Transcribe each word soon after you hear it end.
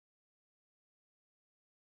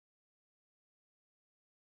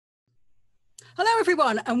Hello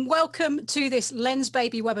everyone and welcome to this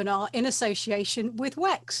Lensbaby webinar in association with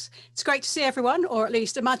WEX. It's great to see everyone, or at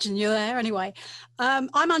least imagine you're there anyway. I'm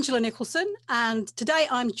Angela Nicholson and today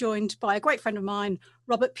I'm joined by a great friend of mine,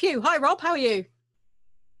 Robert Pugh. Hi Rob, how are you?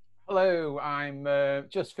 Hello, I'm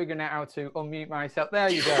just figuring out how to unmute myself. There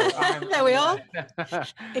you go. There we are.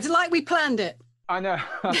 It's like we planned it. I know.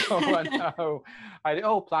 I know. I had it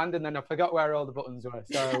all planned and then I forgot where all the buttons were.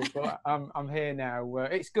 So, but I'm here now.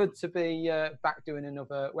 It's good to be back doing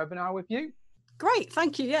another webinar with you. Great,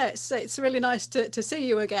 thank you. Yeah, it's really nice to see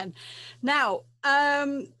you again. Now,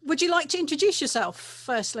 would you like to introduce yourself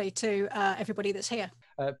firstly to everybody that's here?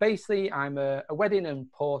 Basically, I'm a wedding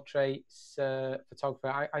and portraits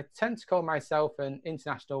photographer. I tend to call myself an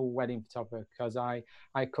international wedding photographer because I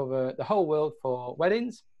cover the whole world for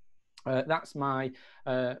weddings. That's my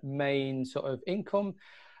main sort of income.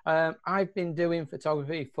 I've been doing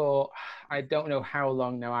photography for I don't know how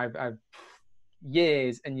long now. I've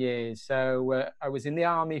years and years. So I was in the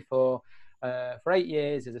army for 8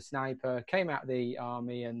 years as a sniper. Came out of the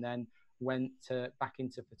army and then went back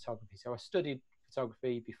into photography. So I studied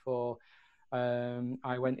photography before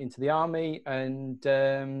I went into the army, and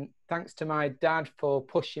thanks to my dad for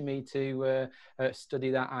pushing me to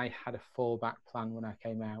study that, I had a fallback plan when I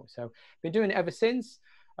came out. So been doing it ever since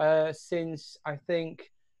I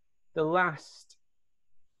think the last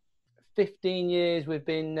 15 years we've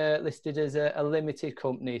been listed as a limited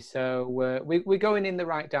company, so we're going in the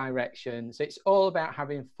right direction. So it's all about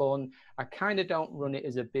having fun. I kind of don't run it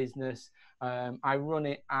as a business. I run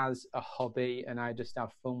it as a hobby and I just have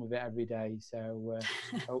fun with it every day. So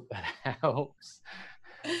hope that helps.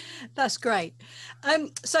 That's great.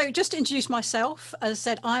 So just to introduce myself, as I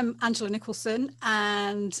said, I'm Angela Nicholson,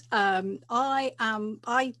 and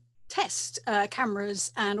I test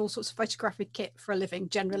cameras and all sorts of photographic kit for a living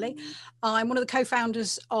generally. I'm one of the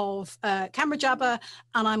co-founders of Camera Jabber,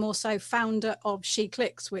 and I'm also founder of She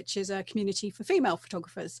Clicks, which is a community for female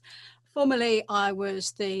photographers. Formerly, I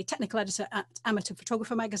was the technical editor at Amateur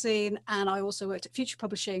Photographer magazine, and I also worked at Future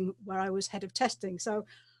Publishing, where I was head of testing. So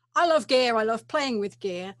I love gear, I love playing with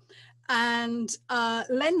gear. And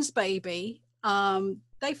Lensbaby,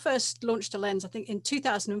 they first launched a lens, I think, in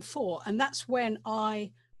 2004, and that's when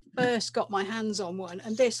I first got my hands on one.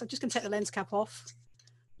 And this, I'm just going to take the lens cap off,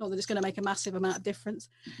 not that it's going to make a massive amount of difference.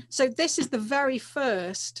 So this is the very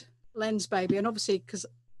first Lensbaby, and obviously, because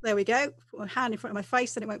there we go, put my hand in front of my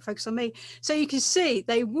face, then it won't focus on me. So you can see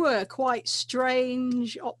they were quite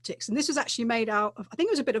strange optics, and this was actually made out of, I think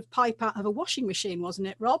it was a bit of pipe out of a washing machine, wasn't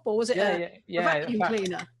it, Rob? Or was it a vacuum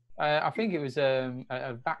cleaner? I think it was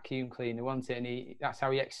a vacuum cleaner, wasn't it? And that's how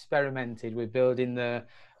he experimented with building the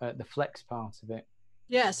flex part of it.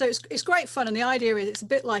 Yeah, so it's great fun, and the idea is it's a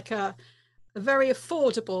bit like a very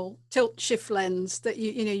affordable tilt shift lens that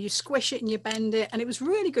you squish it and you bend it, and it was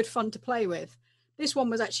really good fun to play with. This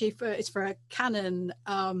one was actually for a Canon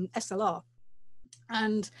SLR,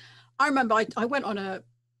 and I remember I went on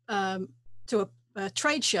to a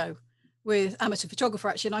trade show with Amateur Photographer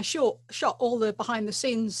actually, and I shot all the behind the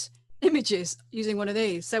scenes images using one of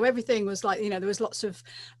these. So everything was like, there was lots of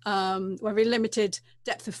very limited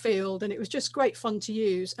depth of field, and it was just great fun to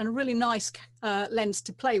use and a really nice lens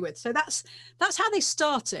to play with. So that's how they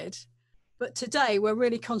started. But today we're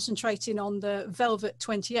really concentrating on the Velvet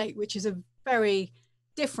 28, which is a very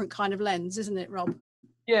different kind of lens, isn't it, Rob?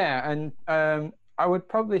 Yeah, and I would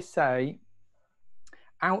probably say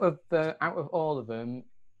out of all of them,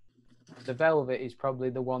 the Velvet is probably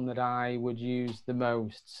the one that I would use the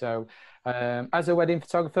most. So as a wedding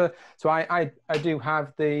photographer, so I do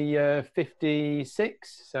have the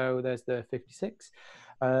 56, so there's the 56.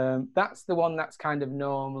 That's the one that's kind of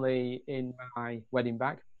normally in my wedding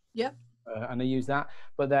bag. Yep. And I use that.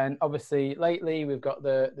 But then obviously lately we've got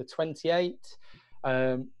the 28.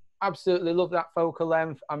 Absolutely love that focal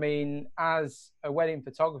length. I mean, as a wedding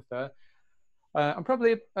photographer, I'm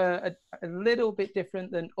probably a little bit different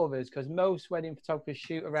than others, because most wedding photographers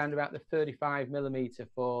shoot around about the 35mm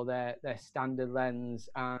for their standard lens,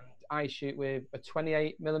 and I shoot with a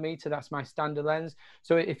 28mm. That's my standard lens.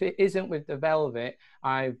 So if it isn't with the Velvet,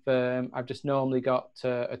 I've just normally got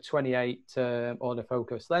a 28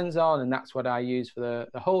 autofocus lens on, and that's what I use for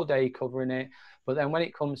the whole day covering it. But then when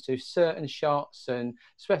it comes to certain shots, and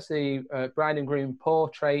especially bride and groom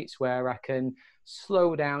portraits where I can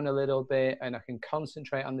slow down a little bit and I can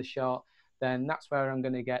concentrate on the shot, then that's where I'm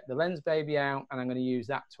going to get the Lensbaby out, and I'm going to use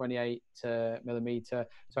that 28mm so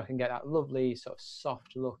I can get that lovely sort of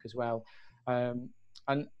soft look as well. And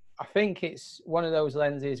I think it's one of those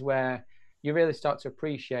lenses where you really start to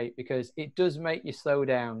appreciate, because it does make you slow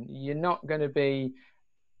down. You're not going to be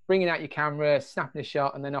bringing out your camera, snapping a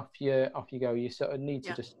shot, and then off you go. You sort of need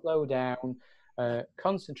to just slow down,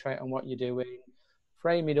 concentrate on what you're doing,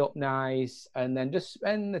 frame it up nice, and then just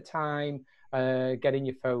spend the time getting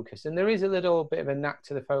your focus. And there is a little bit of a knack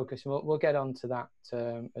to the focus, and we'll get on to that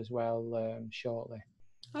as well shortly.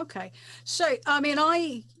 Okay, so I mean,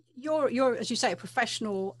 you're as you say a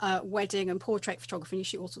professional wedding and portrait photographer, and you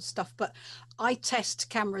shoot all sorts of stuff, but I test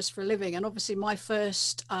cameras for a living, and obviously my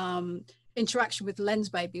first interaction with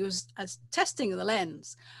Lensbaby was as testing the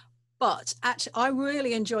lens. But actually, I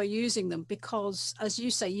really enjoy using them because, as you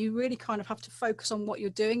say, you really kind of have to focus on what you're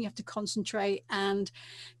doing. You have to concentrate. And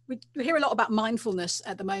we hear a lot about mindfulness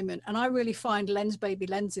at the moment. And I really find Lensbaby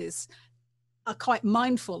lenses are quite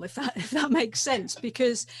mindful, if that makes sense,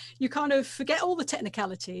 because you kind of forget all the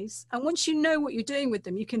technicalities. And once you know what you're doing with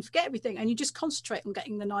them, you can forget everything and you just concentrate on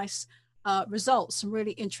getting the nice results, some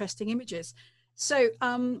really interesting images. So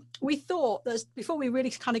we thought that before we really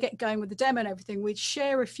kind of get going with the demo and everything, we'd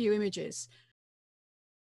share a few images.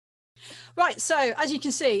 Right, so as you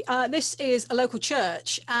can see, this is a local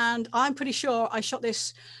church, and I'm pretty sure I shot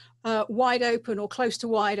this wide open or close to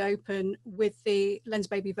wide open with the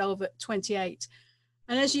Lensbaby Velvet 28.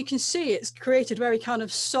 And as you can see, it's created a very kind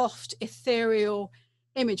of soft, ethereal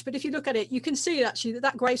image. But if you look at it, you can see actually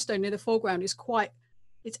that gravestone near the foreground is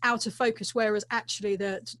it's out of focus, whereas actually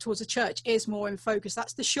towards the church is more in focus.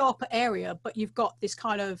 That's the sharper area, but you've got this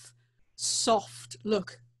kind of soft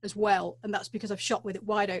look as well. And that's because I've shot with it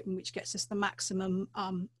wide open, which gets us the maximum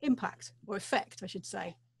impact or effect, I should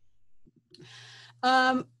say.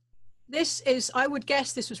 This is, I would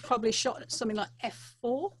guess this was probably shot at something like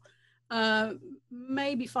f4,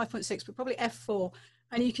 maybe 5.6, but probably f4.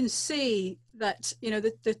 And you can see that, you know,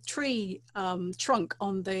 the tree trunk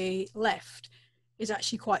on the left is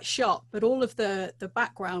actually quite sharp, but all of the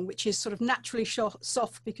background, which is sort of naturally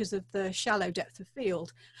soft because of the shallow depth of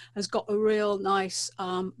field, has got a real nice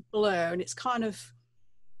blur. And it's kind of,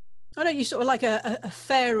 I don't know, you sort of like a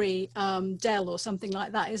fairy dell or something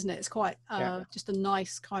like that, isn't it? It's quite just a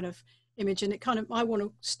nice kind of image, and it kind of, I want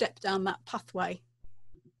to step down that pathway.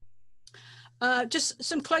 Just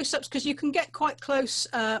some close-ups, because you can get quite close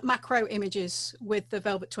macro images with the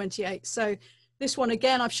Velvet 28. So this one,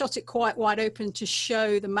 again, I've shot it quite wide open to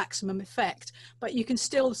show the maximum effect, but you can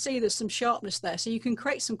still see there's some sharpness there. So you can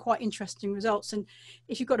create some quite interesting results. And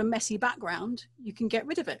if you've got a messy background, you can get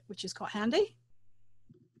rid of it, which is quite handy.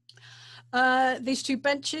 These two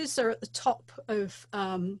benches are at the top of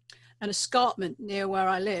an escarpment near where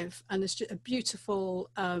I live, and there's just a beautiful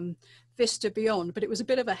vista beyond, but it was a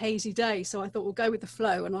bit of a hazy day, so I thought we'll go with the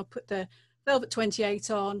flow, and I'll put the Velvet 28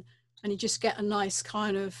 on, and you just get a nice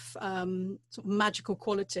kind of sort of magical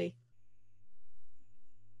quality.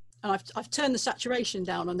 And I've turned the saturation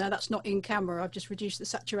down on there. That's not in camera. I've just reduced the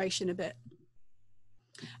saturation a bit.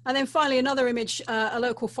 And then finally, another image, a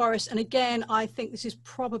local forest. And again, I think this is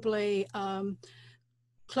probably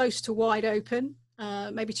close to wide open,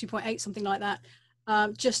 maybe 2.8, something like that,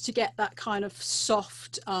 just to get that kind of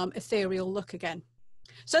soft, ethereal look again.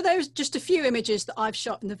 So there's just a few images that I've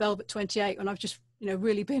shot in the Velvet 28, and I've just, you know,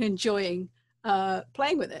 really been enjoying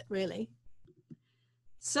playing with it, really.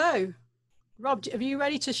 So, Rob, are you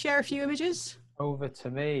ready to share a few images? Over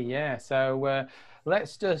to me, yeah. So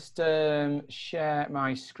let's just share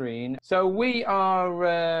my screen. So we are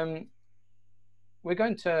we're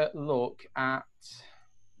going to look at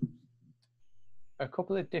a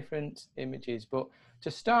couple of different images, but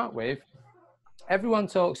to start with, everyone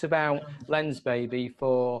talks about Lensbaby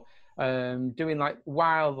for doing like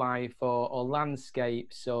wildlife or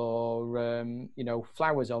landscapes or you know,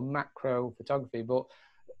 flowers or macro photography, but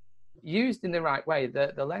used in the right way,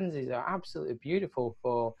 the lenses are absolutely beautiful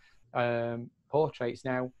for portraits.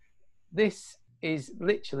 Now, this is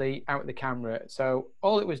literally out of the camera, so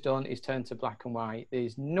all it was done is turned to black and white.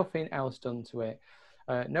 There's nothing else done to it.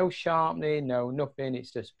 No sharpening, no nothing.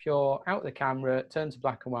 It's just pure out of the camera, turned to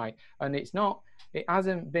black and white. And it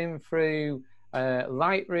hasn't been through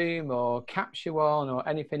Lightroom or Capture One or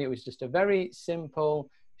anything. It was just a very simple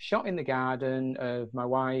shot in the garden of my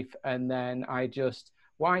wife, and then I just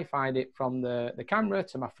Wi-Fi'd it from the camera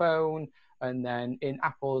to my phone, and then in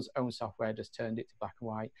Apple's own software just turned it to black and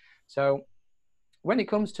white. So when it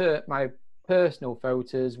comes to my personal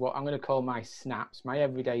photos, what I'm going to call my snaps, my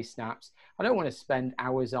everyday snaps, I don't want to spend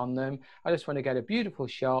hours on them. I just want to get a beautiful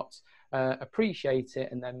shot, appreciate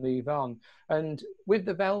it, and then move on. And with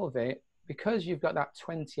the Velvet, because you've got that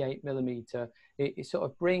 28mm, it sort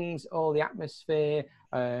of brings all the atmosphere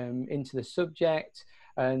into the subject,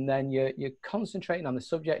 and then you're concentrating on the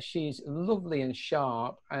subject. She's lovely and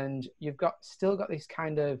sharp, and you've still got this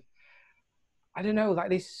kind of, I don't know, like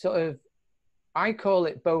this sort of I call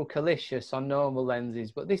it bokeh-licious on normal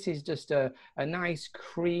lenses, but this is just a nice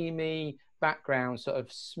creamy background, sort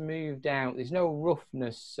of smoothed out. There's no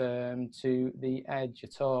roughness to the edge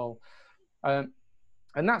at all.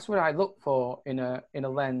 And that's what I look for in a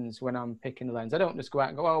lens when I'm picking a lens. I don't just go out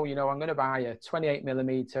and go, oh, you know, I'm going to buy a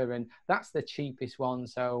 28mm and that's the cheapest one,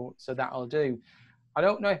 so that'll do. I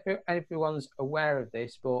don't know if everyone's aware of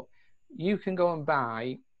this, but you can go and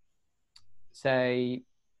buy, say,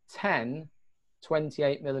 10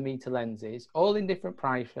 28mm lenses, all in different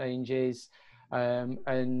price ranges,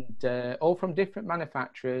 and all from different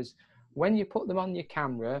manufacturers. When you put them on your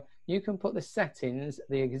camera, you can put the settings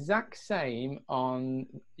the exact same on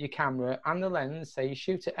your camera and the lens. Say you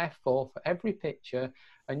shoot at f4 for every picture,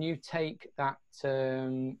 and you take that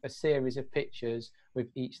a series of pictures with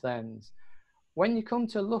each lens. When you come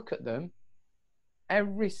to look at them,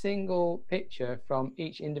 every single picture from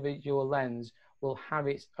each individual lens will have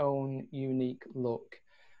its own unique look.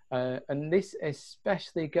 And this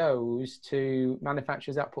especially goes to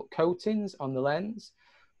manufacturers that put coatings on the lens,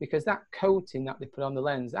 because that coating that they put on the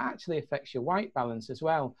lens actually affects your white balance as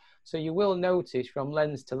well. So you will notice from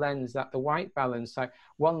lens to lens that the white balance, like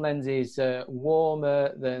one lens is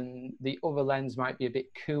warmer than the other lens might be a bit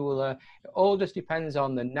cooler. It all just depends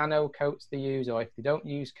on the nano coats they use, or if they don't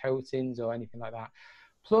use coatings or anything like that.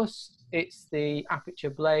 Plus, it's the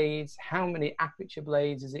aperture blades. How many aperture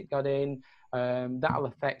blades has it got in? That'll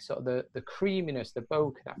affect sort of the creaminess, the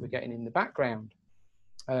bokeh that we're getting in the background.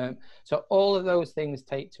 So all of those things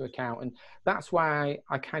take to account, and that's why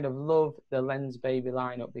I kind of love the Lensbaby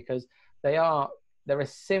lineup, because they're a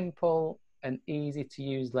simple and easy to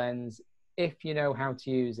use lens if you know how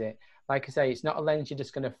to use it. Like I say, it's not a lens you're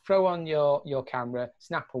just going to throw on your camera,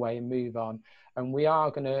 snap away and move on. And we are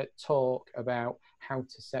going to talk about how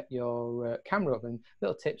to set your camera up and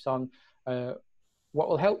little tips on what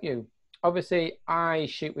will help you. Obviously, I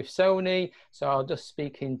shoot with Sony, so I'll just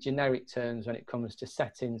speak in generic terms when it comes to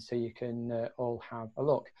settings, so you can all have a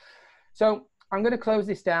look. So I'm going to close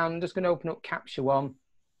this down. I'm just going to open up Capture One,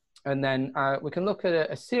 and then we can look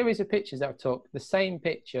at a series of pictures that I've took, the same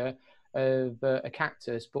picture of a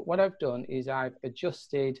cactus, but what I've done is I've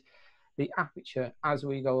adjusted the aperture as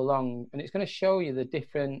we go along, and it's going to show you the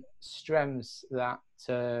different strengths that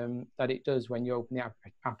it does when you open the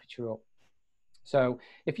aperture up. So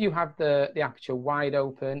if you have the aperture wide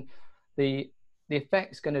open, the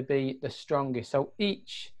effect's going to be the strongest. So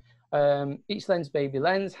each Lensbaby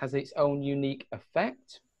lens has its own unique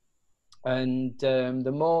effect, and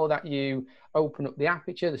the more that you open up the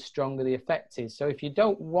aperture, the stronger the effect is. So if you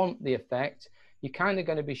don't want the effect, you're kind of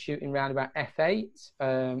going to be shooting around about f8,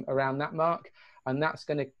 around that mark, and that's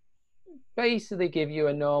going to basically give you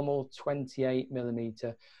a normal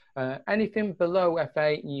 28mm. Anything below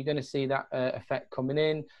f8, you're going to see that effect coming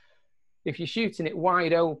in. If you're shooting it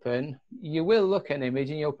wide open, you will look at an image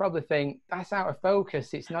and you'll probably think that's out of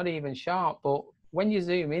focus, it's not even sharp. But when you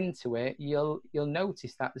zoom into it, you'll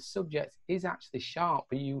notice that the subject is actually sharp,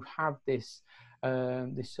 but you have this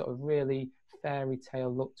this sort of really fairy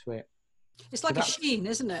tale look to it. It's like a sheen,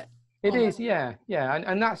 isn't it? It is, yeah,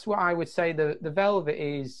 and that's what I would say. The velvet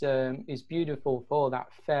is beautiful for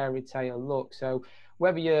that fairy tale look. So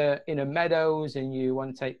whether you're in a meadows and you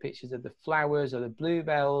want to take pictures of the flowers or the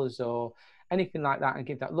bluebells or anything like that and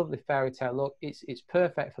give that lovely fairy tale look, it's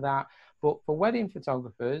perfect for that. But for wedding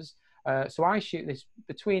photographers, so I shoot this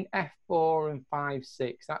between f4 and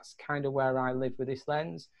 5.6. That's kind of where I live with this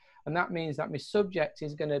lens, and that means that my subject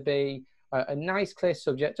is going to be a nice clear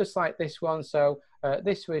subject, just like this one. So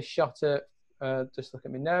this was shot at, just look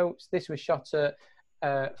at my notes, this was shot at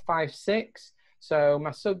 5.6. So my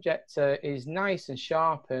subject is nice and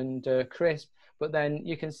sharp and crisp, but then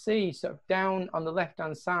you can see sort of down on the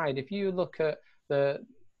left-hand side, if you look at the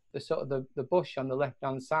sort of the bush on the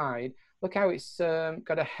left-hand side, look how it's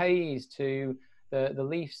got a haze to the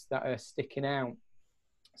leaves that are sticking out.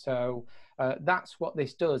 So that's what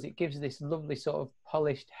this does. It gives this lovely sort of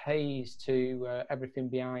polished haze to everything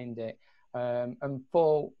behind it. And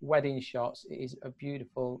for wedding shots, it is a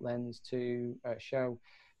beautiful lens to show.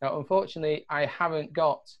 Now, unfortunately, I haven't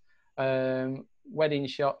got wedding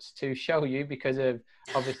shots to show you because of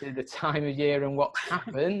obviously the time of year and what's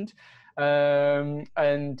happened.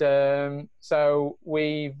 So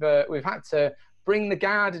we've had to bring the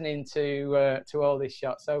garden into to all these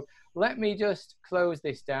shots. So let me just close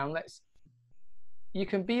this down. You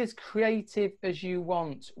can be as creative as you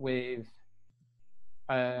want with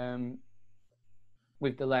the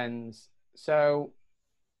lens. So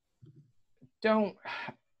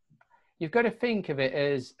you've got to think of it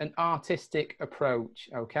as an artistic approach,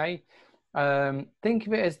 okay? Think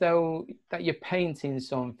of it as though that you're painting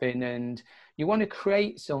something and you want to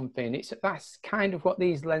create something. That's kind of what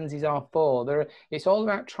these lenses are for. It's all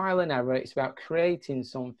about trial and error. It's about creating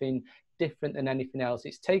something different than anything else.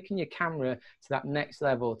 It's taking your camera to that next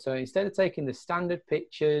level. So instead of taking the standard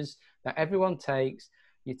pictures that everyone takes,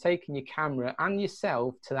 you're taking your camera and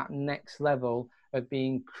yourself to that next level of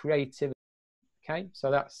being creative. Okay,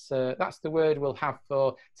 so that's the word we'll have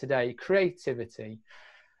for today: creativity.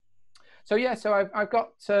 So yeah, so I've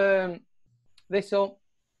got this up.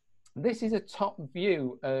 This is a top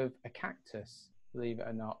view of a cactus, believe it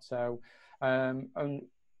or not. So and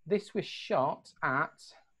this was shot at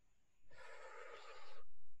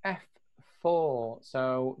f4.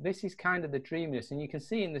 So this is kind of the dreaminess, and you can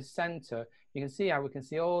see in the center, you can see how we can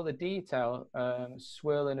see all the detail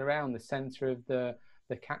swirling around the center of the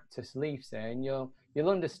cactus leaves there, and you'll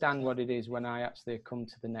understand what it is when I actually come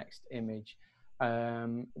to the next image.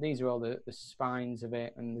 These are all the spines of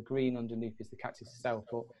it, and the green underneath is the cactus itself,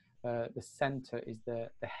 but the center is the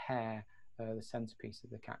hair, the centerpiece of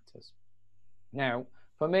the cactus. Now,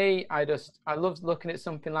 for me, I love looking at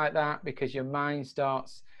something like that because your mind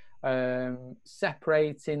starts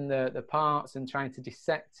separating the parts and trying to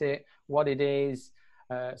dissect it, what it is.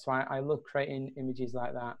 So I love creating images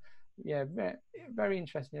like that. Yeah, very, very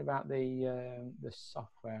interesting about the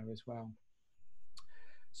software as well.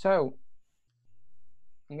 So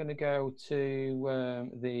I'm going to go to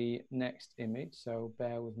the next image, so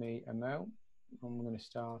bear with me a moment. I'm going to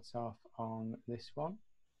start off on this one.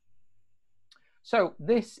 So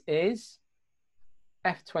this is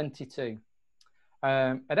f22.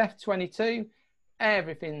 At f22,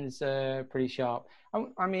 everything's pretty sharp.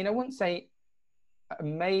 I mean, I wouldn't say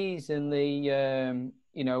amazingly,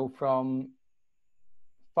 you know, from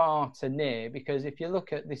far to near, because if you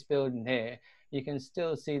look at this building here, you can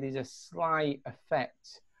still see there's a slight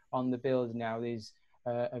effect on the building now. There's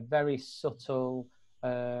a very subtle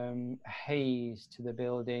haze to the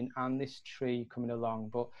building and this tree coming along,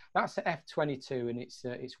 but that's at f22 and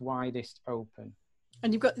it's widest open.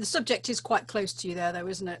 And you've got the subject is quite close to you there, though,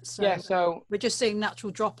 isn't it? So yeah, so we're just seeing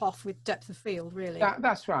natural drop off with depth of field, really.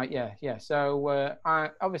 That's right. Yeah. So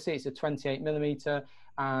obviously it's a 28mm,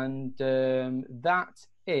 and that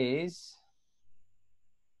is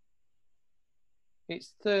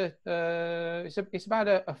it's about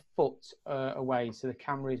a foot away. So the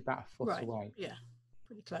camera is about a foot away. Yeah,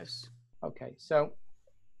 pretty close. Okay, so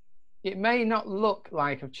it may not look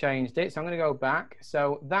like I've changed it, so I'm going to go back.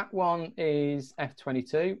 So that one is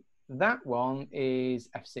f22. That one is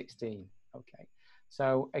f16. Okay.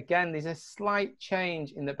 So again, there's a slight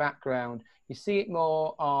change in the background. You see it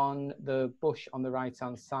more on the bush on the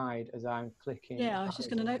right-hand side as I'm clicking. Yeah, I was just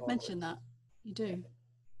going to mention that. You do.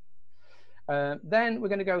 Then we're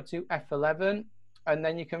going to go to f11, and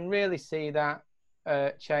then you can really see that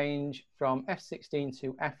change from f16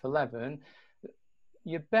 to f11.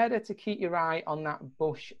 You're better to keep your eye on that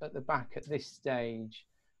bush at the back at this stage,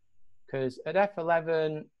 because at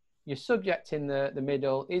f11, your subject in the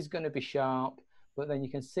middle is going to be sharp, but then you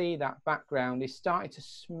can see that background is starting to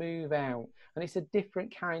smooth out, and it's a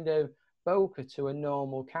different kind of bokeh to a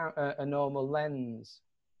normal lens.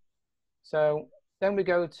 So then we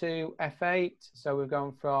go to f8. So we've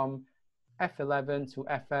gone from f11 to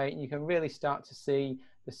f8, and you can really start to see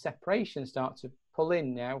the separation start to pull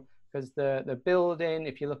in now, because the building,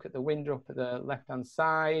 if you look at the window up at the left-hand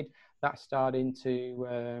side, that's starting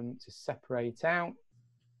to separate out.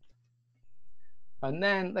 And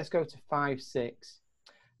then let's go to 5.6.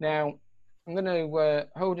 Now, I'm going to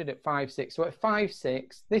hold it at 5.6. So at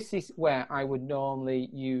 5.6, this is where I would normally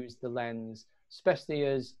use the lens, especially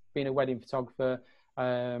as being a wedding photographer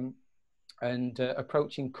and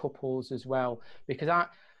approaching couples as well, because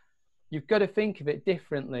you've got to think of it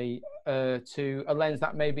differently to a lens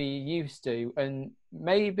that maybe you're used to, and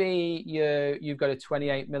maybe you've got a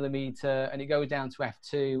 28mm and it goes down to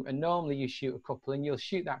f2, and normally you shoot a couple and you'll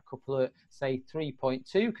shoot that couple at say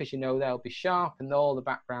 3.2 because you know they'll be sharp and all the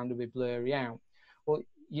background will be blurry out. Well,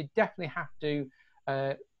 you definitely have to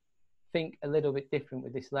think a little bit different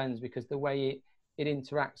with this lens, because the way it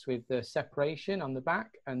interacts with the separation on the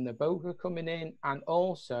back and the bokeh coming in, and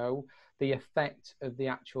also the effect of the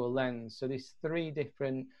actual lens. So there's three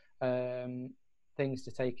different things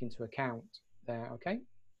to take into account there. Okay,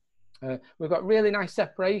 we've got really nice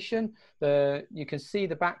separation. You can see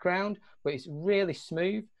the background, but it's really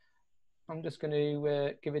smooth. I'm just going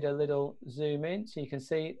to give it a little zoom in so you can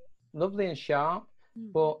see lovely and sharp.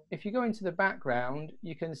 But if you go into the background,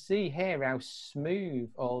 you can see here how smooth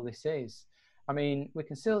all this is. I mean, we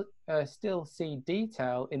can still see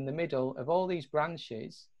detail in the middle of all these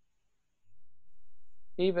branches.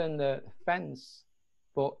 even the fence,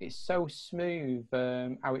 but it's so smooth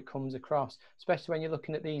how it comes across, especially when you're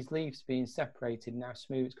looking at these leaves being separated and how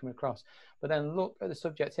smooth it's coming across. But then look at the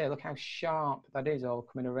subject here, look how sharp that is all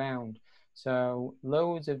coming around. So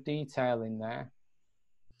loads of detail in there.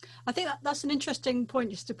 I think that's an interesting point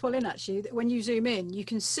just to pull in, actually, that when you zoom in, you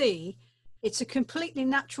can see it's a completely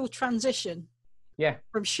natural transition. Yeah.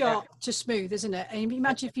 From sharp to smooth, isn't it? And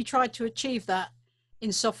imagine if you tried to achieve that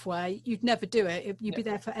in software, you'd never do it. You'd be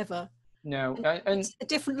there forever. No. And it's a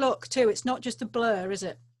different look too. It's not just a blur, is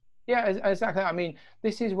it? Yeah, exactly. I mean,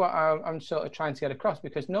 this is what I'm sort of trying to get across,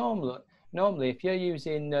 because normally if you're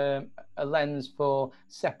using a lens for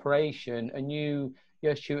separation and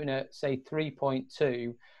you're shooting at say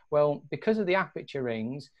 3.2, well, because of the aperture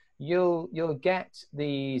rings, you'll get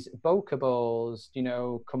these bokeh balls, you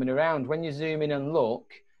know, coming around. When you zoom in and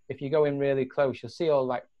look, if you go in really close, you'll see all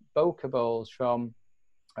like bokeh balls from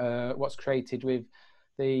what's created with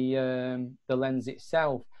the lens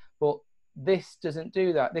itself. But this doesn't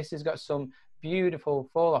do that. This has got some beautiful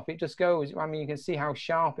fall off. It just goes, I mean, you can see how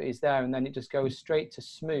sharp it is there, and then it just goes straight to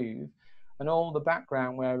smooth. And all the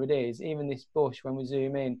background where it is, even this bush, when we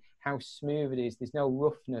zoom in, how smooth it is. There's no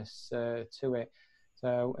roughness to it.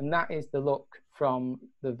 So, and that is the look from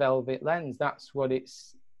the Velvet lens. That's what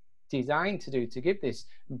it's designed to do, to give this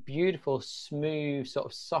beautiful, smooth, sort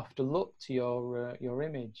of soft look to your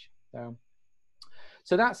image.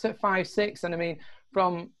 So that's at 5.6, and I mean,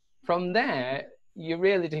 from there, you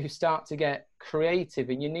really do start to get creative,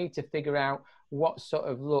 and you need to figure out what sort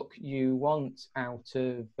of look you want out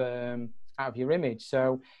of your image.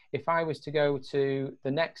 So if I was to go to the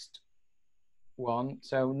next one,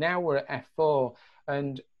 so now we're at f4,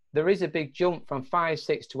 and there is a big jump from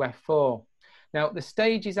 5.6 to f4. Now the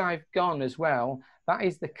stages I've gone as well, that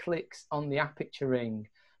is the clicks on the aperture ring.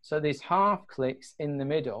 So there's half clicks in the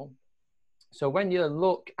middle. So when you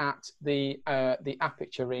look at the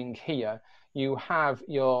aperture ring here, you have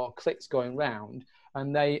your clicks going round,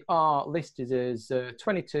 and they are listed as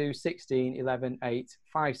 22, 16, 11, 8,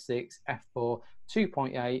 5, 6, f4,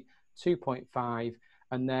 2.8, 2.5,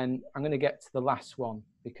 and then I'm going to get to the last one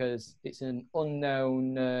because it's an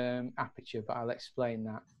unknown aperture, but I'll explain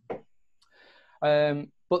that.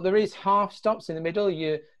 But there is half stops in the middle.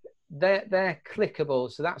 They're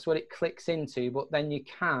clickable, so that's what it clicks into, but then you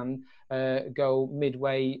can go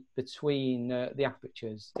midway between the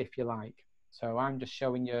apertures if you like. So I'm just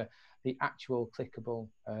showing you the actual clickable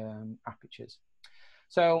apertures.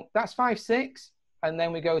 So that's 5.6, and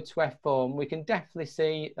then we go to f4, and we can definitely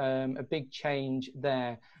see a big change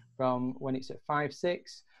there from when it's at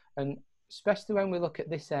 5.6, and especially when we look at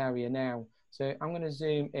this area now. So I'm going to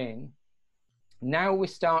zoom in. Now we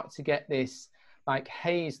start to get this like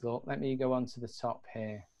haze look. Let me go on to the top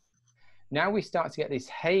here. Now we start to get this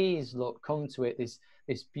haze look come to it, this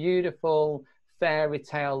beautiful fairy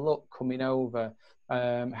tale look coming over,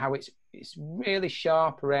 how it's really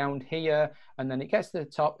sharp around here, and then it gets to the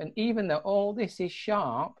top, and even though all this is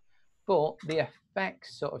sharp, but the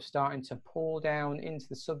effects sort of starting to pull down into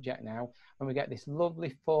the subject now, and we get this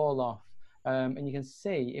lovely fall off. And you can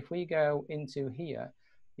see, if we go into here,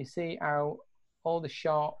 you see how all the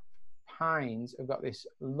sharp pines have got this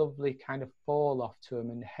lovely kind of fall off to them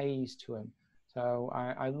and haze to them. So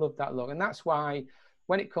I love that look, and that's why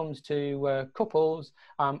when it comes to couples,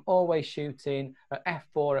 I'm always shooting at f4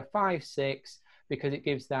 or 5.6, because it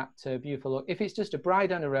gives that beautiful look. If it's just a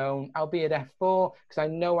bride on her own, I'll be at f4 because I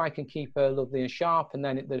know I can keep her lovely and sharp, and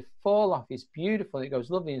then the fall off is beautiful, it goes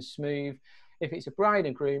lovely and smooth. If it's a bride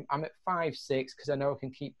and groom, I'm at 5.6 because I know I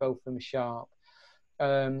can keep both of them sharp.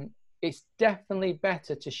 It's definitely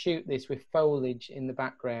better to shoot this with foliage in the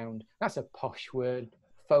background. That's a posh word,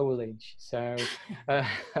 foliage. So,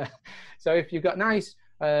 so if you've got nice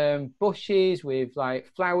bushes with like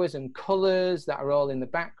flowers and colours that are all in the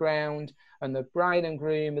background, and the bride and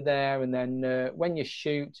groom are there, and then when you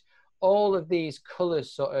shoot, all of these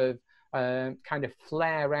colours sort of kind of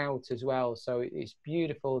flare out as well. So it's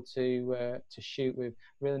beautiful to shoot with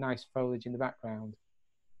really nice foliage in the background.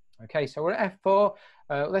 Okay, so we're at f4.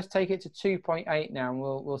 Let's take it to 2.8 now, and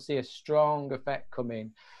we'll see a strong effect come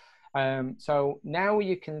in. So now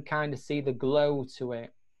you can kind of see the glow to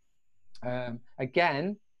it.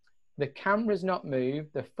 Again, the camera's not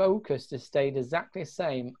moved. The focus has stayed exactly the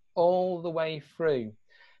same all the way through.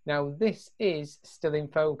 Now this is still in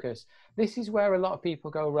focus. This is where a lot of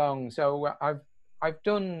people go wrong. So I've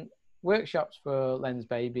done workshops for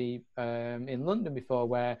Lensbaby in London before,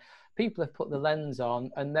 where people have put the lens on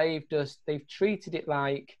and they've treated it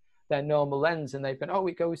like their normal lens, and they've been, oh,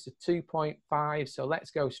 it goes to 2.5, so let's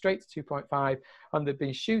go straight to 2.5, and they've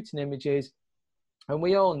been shooting images And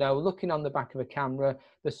we all know, looking on the back of a camera,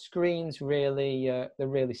 the screen's really, they're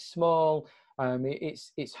really small.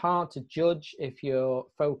 It's hard to judge if your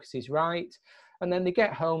focus is right. And then they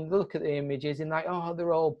get home, they look at the images and like, oh,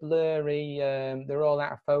 they're all blurry, they're all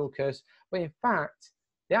out of focus. But in fact,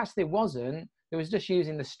 it actually wasn't. It was just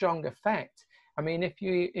using the strong effect. I mean, if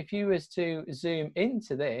you was to zoom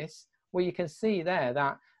into this, well, you can see there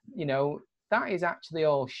that, you know, that is actually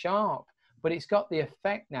all sharp, but it's got the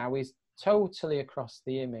effect now is totally across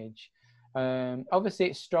the image. Obviously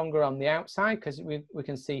it's stronger on the outside because we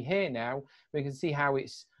can see here now, we can see how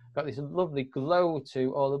it's got this lovely glow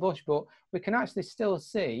to all the bush, but we can actually still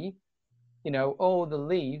see, you know, all the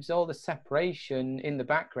leaves, all the separation in the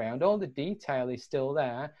background, all the detail is still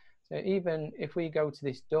there. So even if we go to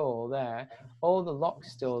this door there, all the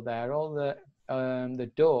lock's still there, all the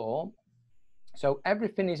door. So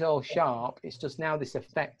everything is all sharp. It's just now this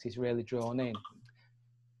effect is really drawn in.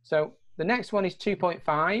 So the next one is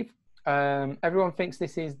 2.5. Everyone thinks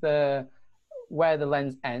this is where the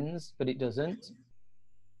lens ends, but it doesn't.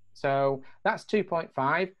 So that's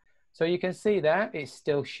 2.5. So you can see there, it's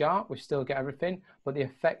still sharp. We still get everything, but the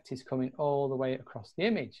effect is coming all the way across the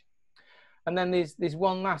image. And then there's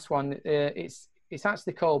one last one. It's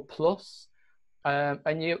actually called plus,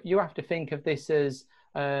 and you have to think of this as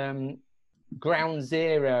ground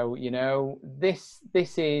zero. You know, this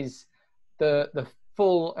is the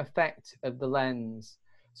full effect of the lens.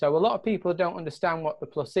 So a lot of people don't understand what the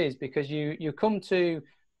plus is, because you come to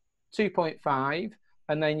 2.5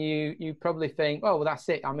 and then you probably think, oh, well, that's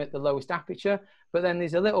it, I'm at the lowest aperture. But then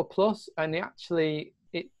there's a little plus, and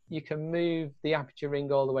you can move the aperture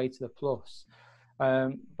ring all the way to the plus.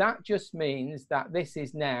 That just means that this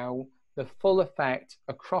is now the full effect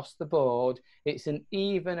across the board. It's an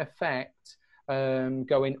even effect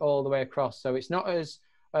going all the way across. So it's not as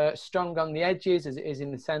strong on the edges as it is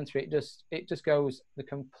in the center. It just goes the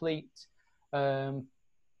complete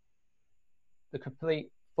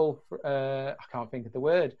full. I can't think of the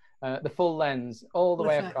word. The full lens all the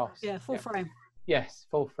way across. Yeah, full frame. Yes,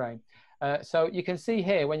 full frame. So you can see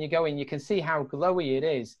here when you go in, you can see how glowy it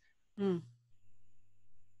is. Mm.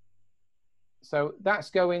 So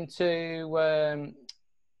that's going to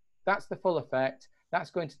that's the full effect.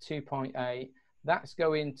 That's going to 2.8. That's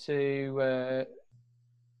going to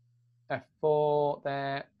f4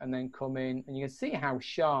 there, and then come in, and you can see how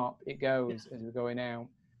sharp it goes as we're going out.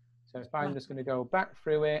 So if I'm just going to go back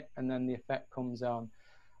through it, and then the effect comes on,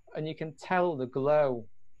 and you can tell the glow.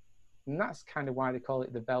 And that's kind of why they call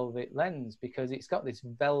it the velvet lens, because it's got this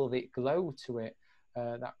velvet glow to it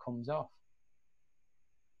that comes off.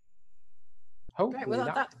 Hopefully,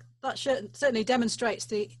 well, that certainly demonstrates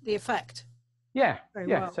the effect. Yeah, Very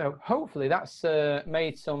yeah. well. So hopefully that's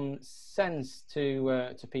made some sense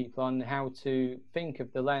to people on how to think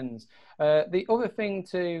of the lens. The other thing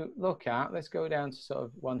to look at, let's go down to sort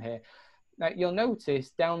of one here. Now you'll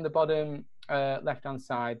notice down the bottom left-hand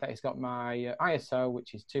side that it's got my ISO,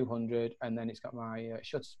 which is 200, and then it's got my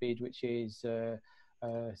shutter speed, which is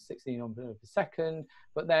 1600 per second.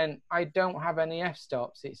 But then I don't have any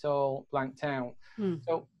f-stops; it's all blanked out.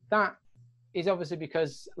 So that is obviously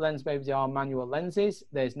because Lensbabies are manual lenses.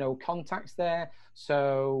 There's no contacts there,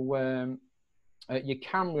 so your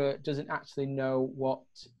camera doesn't actually know what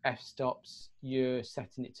f-stops you're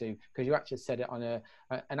setting it to, because you actually set it on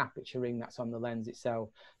an aperture ring that's on the lens itself.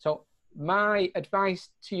 So my advice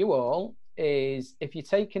to you all is, if you're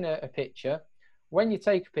taking a picture, when you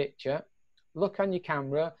take a picture, look on your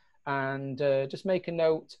camera and just make a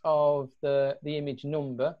note of the image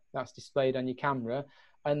number that's displayed on your camera,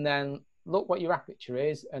 and then look what your aperture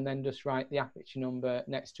is, and then just write the aperture number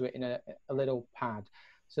next to it in a little pad.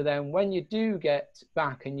 So then when you do get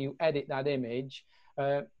back and you edit that image,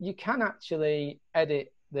 you can actually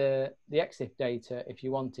edit the EXIF data if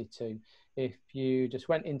you wanted to. If you just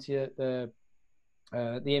went into the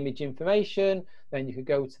image information, then you could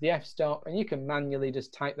go to the f-stop and you can manually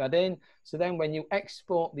just type that in. So then when you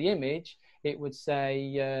export the image, it would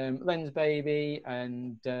say Lensbaby,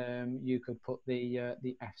 and you could put the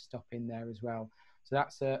f-stop in there as well. So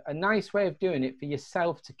that's a nice way of doing it for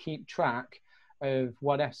yourself to keep track of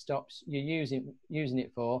what f-stops you're using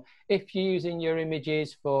it for. If you're using your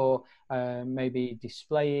images for maybe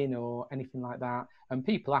displaying or anything like that, and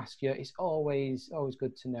people ask you, it's always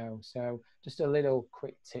good to know. So just a little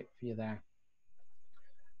quick tip for you there.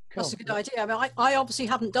 Cool. That's a good idea. I mean, I obviously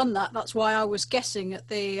haven't done that. That's why I was guessing at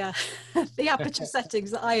the the aperture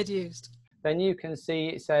settings that I had used. Then you can see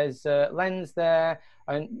it says lens there,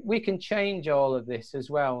 and we can change all of this as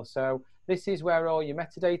well. So this is where all your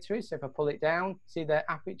metadata is. So if I pull it down, see the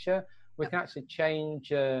aperture, we can actually change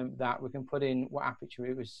that. We can put in what aperture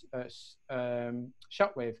it was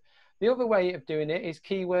shot with. The other way of doing it is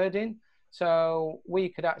keywording. So we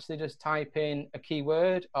could actually just type in a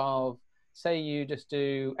keyword of, say you just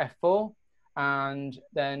do F4, and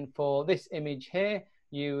then for this image here,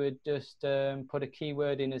 you would just put a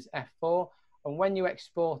keyword in as F4. And when you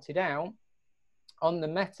export it out, on the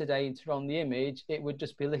metadata on the image, it would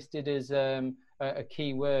just be listed as a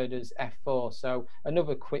keyword as F4. So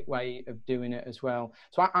another quick way of doing it as well.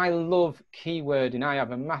 So I love keywording. I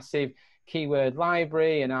have a massive keyword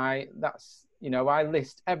library, and I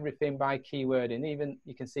list everything by keywording. Even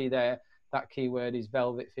you can see there that keyword is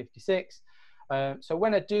Velvet 56. So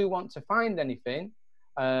when I do want to find anything,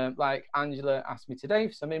 like Angela asked me today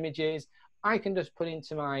for some images, I can just put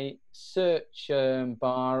into my search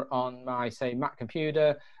bar on my, say, Mac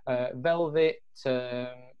computer, Velvet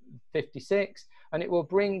 56, and it will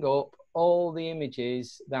bring up all the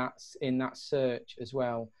images that's in that search as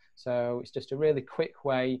well. So it's just a really quick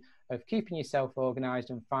way of keeping yourself organized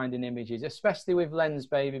and finding images, especially with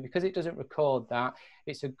Lensbaby, because it doesn't record that.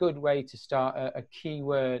 It's a good way to start a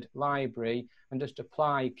keyword library and just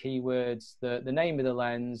apply keywords, the name of the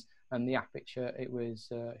lens and the aperture it was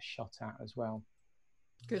shot at as well.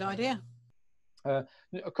 Good idea. A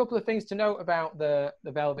couple of things to note about the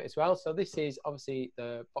Velvet as well. So this is obviously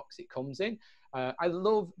the box it comes in. I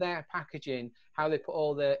love their packaging, how they put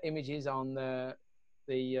all the images on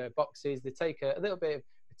the boxes. They take a little bit of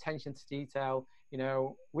attention to detail. You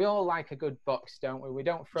know, we all like a good box, don't we? We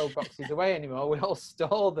don't throw boxes away anymore. We all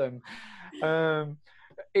store them.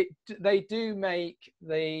 They do make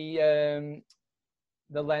the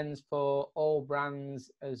lens for all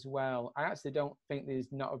brands as well. I actually don't think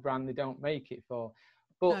there's not a brand they don't make it for,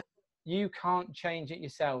 but no. You can't change it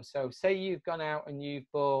yourself. So say you've gone out and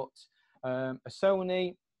you've bought a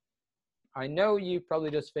Sony. I know you're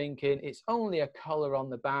probably just thinking it's only a color on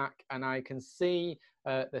the back and I can see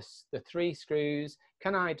the 3 screws.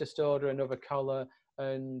 Can I just order another color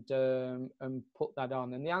and put that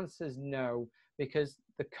on? And the answer is no, because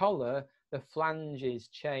the color, the flanges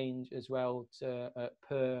change as well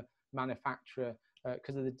per manufacturer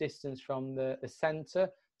because of the distance from the center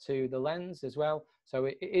to the lens as well. So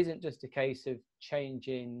it isn't just a case of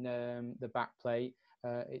changing the back plate.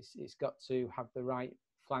 It's got to have the right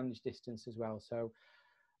flange distance as well. So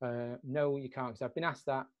no, you can't, because I've been asked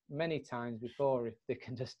that many times before, if they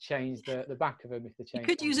can just change the back of them if they change.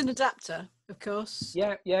 You could use an adapter, of course.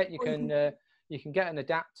 Yeah, you can get an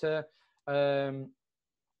adapter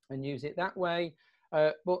and use it that way.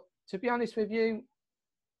 But to be honest with you,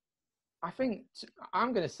 I think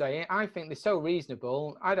I'm going to say it. I think they're so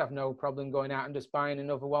reasonable. I'd have no problem going out and just buying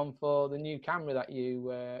another one for the new camera that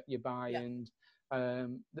you buy. Yeah. And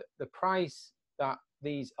the price that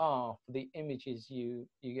these are for the images you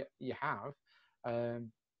have,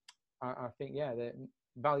 I think, yeah, they're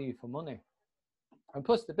value for money. And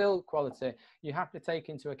plus the build quality, you have to take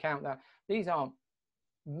into account that these aren't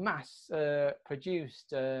mass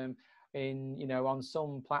produced on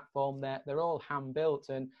some platform. They're all hand built.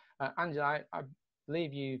 And Angela, I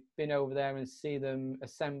believe you've been over there and see them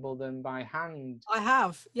assemble them by hand. I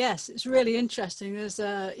have, yes. It's really interesting. There's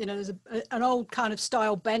an old kind of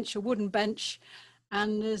style bench, a wooden bench,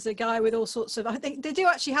 and there's a guy with all sorts of, I think they do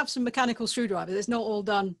actually have some mechanical screwdrivers. It's not all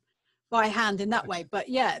done by hand in that way, but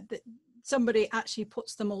yeah, somebody actually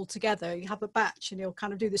puts them all together. You have a batch and he'll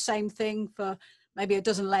kind of do the same thing for maybe a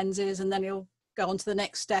dozen lenses, and then he'll go on to the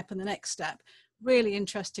next step and the next step. Really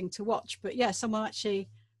interesting to watch. But yeah, someone actually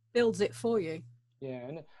builds it for you. Yeah,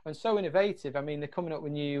 and so innovative. I mean, they're coming up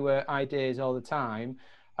with new ideas all the time.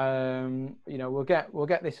 We'll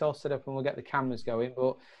get this all set up and we'll get the cameras going.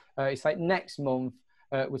 But it's like next month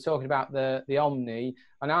we're talking about the Omni,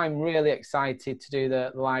 and I'm really excited to do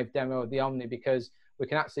the live demo of the Omni, because we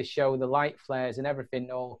can actually show the light flares and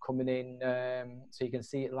everything all coming in, so you can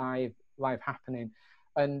see it live happening.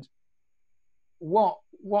 And what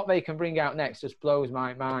they can bring out next just blows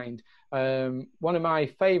my mind. One of my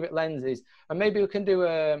favorite lenses, and maybe we can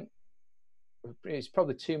do it's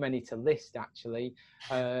probably too many to list actually,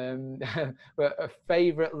 but a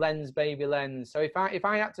favorite Lensbaby lens. So if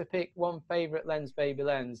I had to pick one favorite Lensbaby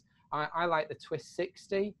lens, I like the Twist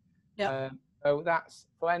 60. Yeah. So that's,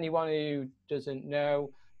 for anyone who doesn't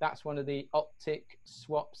know, that's one of the optic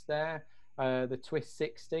swaps there, the Twist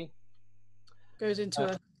 60. Goes into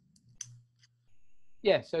a...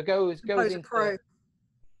 Yeah, so goes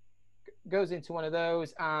into one of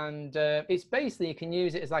those, and it's basically, you can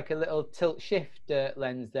use it as like a little tilt shift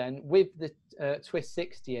lens then with the Twist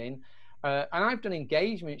 60 in, And I've done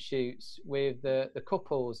engagement shoots with the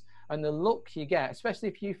couples, and the look you get, especially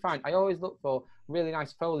if you find, I always look for really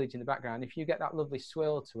nice foliage in the background. If you get that lovely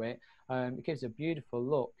swirl to it, it gives a beautiful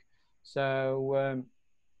look. So,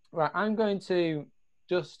 right, I'm going to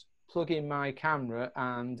just plug in my camera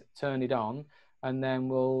and turn it on, and then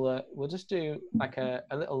we'll just do like a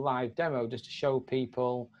little live demo just to show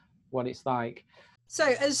people what it's like. So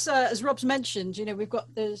as Rob's mentioned, you know, we've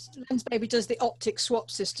got this Lensbaby does the optic swap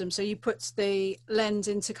system. So you put the lens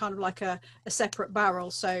into kind of like a separate barrel.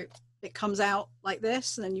 So it comes out like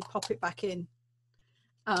this, and then you pop it back in.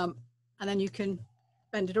 And then you can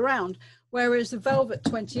bend it around. Whereas the Velvet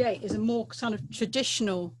 28 is a more kind of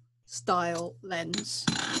traditional style lens.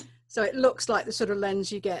 So it looks like the sort of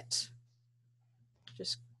lens you get.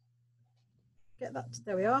 Just get that,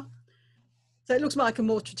 there we are. So it looks like a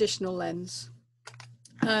more traditional lens.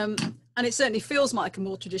 And it certainly feels like a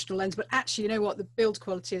more traditional lens, but actually, you know what, the build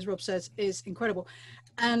quality, as Rob says, is incredible.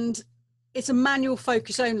 And it's a manual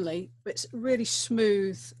focus only, but it's really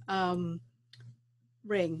smooth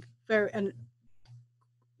ring, and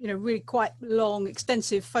you know, really quite long,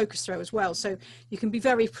 extensive focus throw as well. So you can be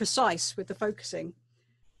very precise with the focusing.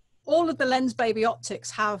 All of the Lensbaby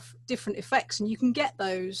optics have different effects, and you can get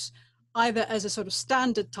those either as a sort of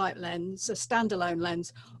standard type lens, a standalone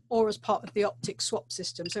lens, or as part of the optic swap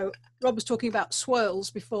system. So Rob was talking about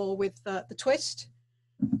swirls before with the twist.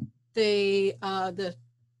 The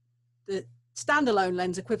standalone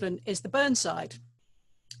lens equivalent is the Burnside,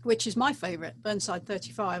 which is my favorite, Burnside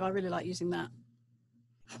 35. I really like using that.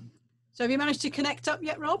 So have you managed to connect up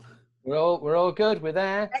yet, Rob? We're all good. We're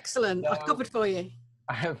there. Excellent. I've covered for you.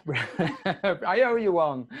 I owe you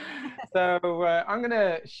one. So I'm going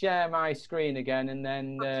to share my screen again, and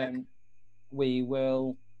then we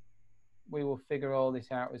will figure all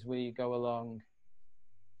this out as we go along.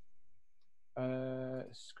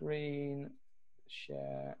 Screen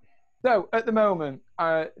share. So at the moment,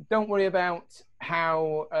 don't worry about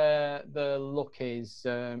how the look is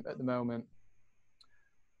at the moment.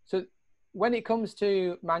 So when it comes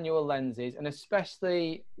to manual lenses, and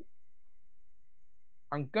especially,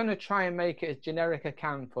 I'm going to try and make it as generic as I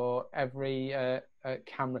can for every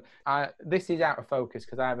camera. This is out of focus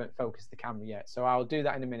because I haven't focused the camera yet, so I'll do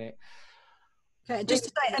that in a minute. Okay, just to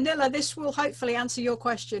say, Anila, this will hopefully answer your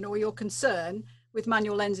question or your concern with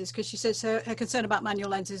manual lenses, because she says her concern about manual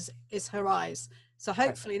lenses is her eyes. So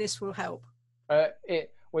hopefully this will help.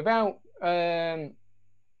 Without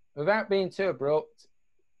being too abrupt,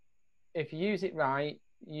 if you use it right,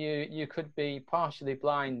 you could be partially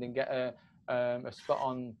blind and get a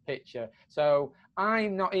spot-on picture. So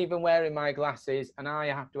I'm not even wearing my glasses, and I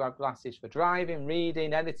have to have glasses for driving,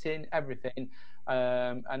 reading, editing, everything.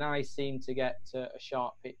 And I seem to get a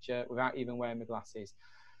sharp picture without even wearing my glasses.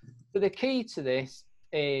 So the key to this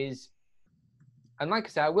is, and like I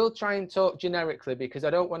said, I will try and talk generically because I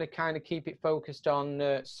don't want to kind of keep it focused on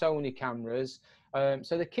Sony cameras.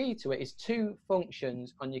 So the key to it is two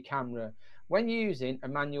functions on your camera. When you're using a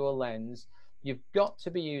manual lens, you've got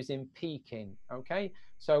to be using peaking, okay?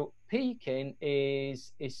 So peaking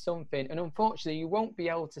is something, and unfortunately you won't be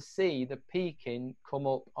able to see the peaking come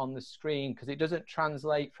up on the screen because it doesn't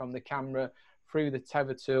translate from the camera through the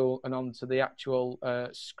tether tool and onto the actual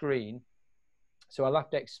screen. So I'll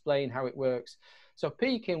have to explain how it works. So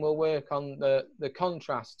peaking will work on the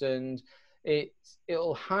contrast, and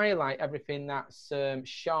it'll highlight everything that's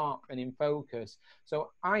sharp and in focus.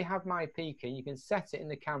 So I have my peaking, you can set it in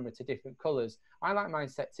the camera to different colors. I like mine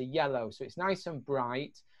set to yellow, so it's nice and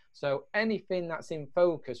bright. So anything that's in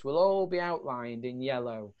focus will all be outlined in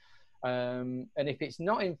yellow. And if it's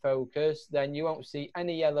not in focus, then you won't see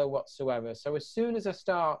any yellow whatsoever. So as soon as I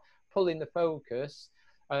start pulling the focus,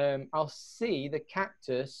 I'll see the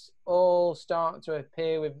cactus all start to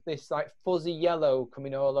appear with this like fuzzy yellow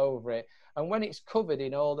coming all over it. And when it's covered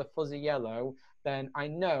in all the fuzzy yellow, then I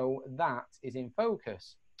know that is in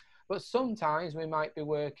focus. But sometimes we might be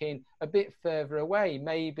working a bit further away.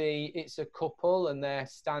 Maybe it's a couple and they're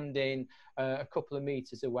standing a couple of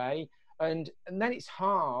meters away. And then it's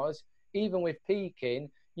hard, even with peaking,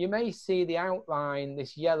 you may see the outline,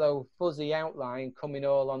 this yellow fuzzy outline coming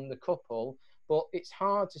all on the couple, but it's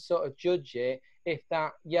hard to sort of judge it if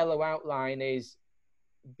that yellow outline is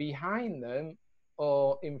behind them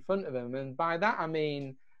or in front of them. And by that I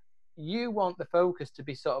mean you want the focus to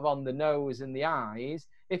be sort of on the nose and the eyes.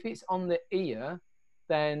 If it's on the ear,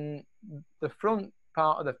 then the front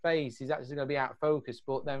part of the face is actually going to be out of focus,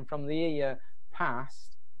 but then from the ear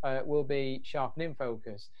past will be sharp and in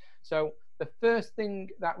focus. So the first thing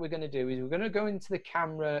that we're going to do is we're going to go into the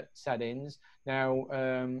camera settings. Now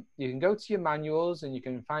you can go to your manuals and you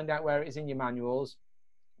can find out where it is in your manuals.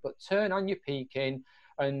 but turn on your peaking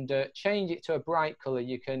and change it to a bright color.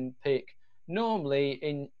 You can pick,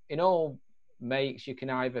 normally in all makes, you can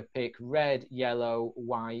either pick red, yellow,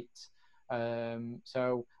 white.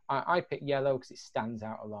 So I pick yellow because it stands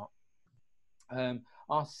out a lot.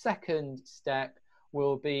 Our second step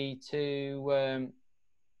will be to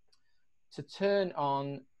turn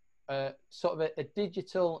on sort of a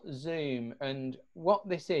digital zoom. And what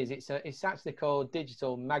this is, it's actually called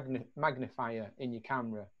digital magnifier in your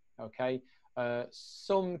camera. Okay,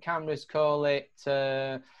 some cameras call it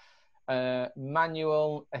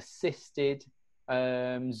manual assisted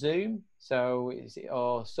zoom. So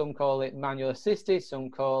or some call it manual assisted, some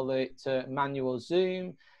call it manual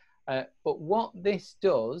zoom. But what this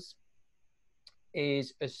does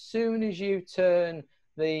is, as soon as you turn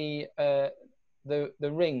the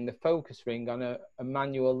ring, the focus ring, on a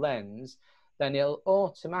manual lens, then it'll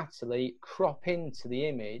automatically crop into the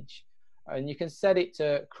image, and you can set it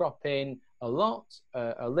to crop in a lot,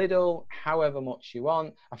 a little, however much you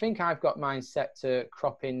want. I think I've got mine set to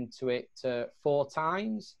crop into it 4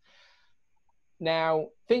 times. Now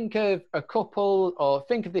think of a couple, or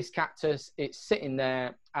think of this cactus, it's sitting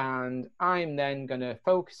there, and I'm then going to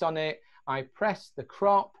focus on it. I press the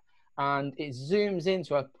crop and it zooms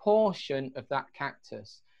into a portion of that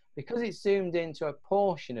cactus. Because it's zoomed into a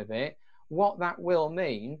portion of it, what that will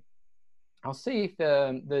mean, I'll see if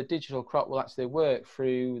the digital crop will actually work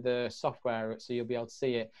through the software, so you'll be able to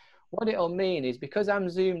see it. What it'll mean is, because I'm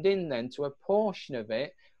zoomed in then to a portion of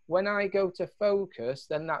it, when I go to focus,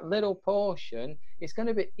 then that little portion, it's going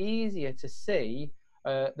to be easier to see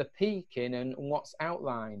the peaking and what's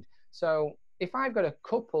outlined. So if I've got a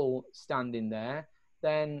couple standing there,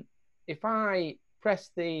 then if I press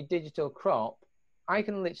the digital crop, I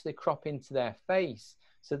can literally crop into their face.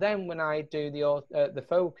 So then when I do the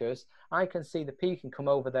focus, I can see the peaking come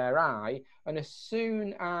over their eye, and as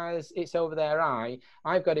soon as it's over their eye,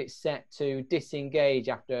 I've got it set to disengage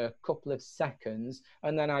after a couple of seconds,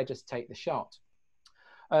 and then I just take the shot.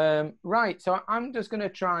 Right, so I'm just going to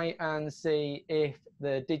try and see if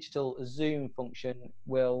the digital zoom function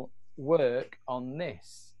will work on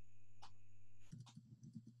this.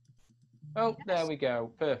 Oh, there we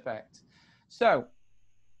go, perfect. So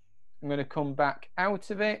I'm going to come back out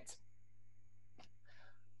of it.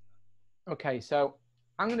 Okay, so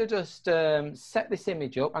I'm going to just set this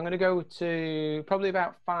image up. I'm going to go to probably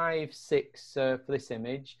about 5, 6 for this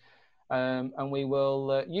image. And we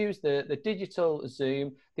will use the digital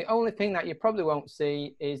zoom. The only thing that you probably won't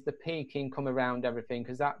see is the peaking come around everything,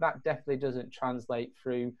 because that definitely doesn't translate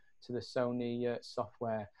through to the Sony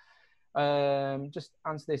software. Just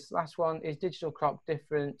answer this last one. Is digital crop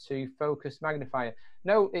different to focus magnifier?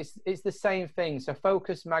 No, it's the same thing. So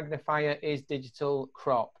focus magnifier is digital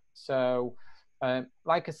crop. So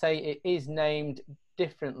like I say, it is named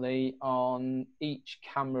differently on each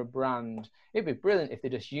camera brand. It'd be brilliant if they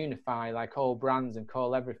just unify like all brands and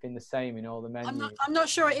call everything the same in all the menus. I'm not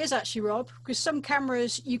sure it is actually, Rob, because some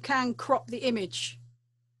cameras you can crop the image.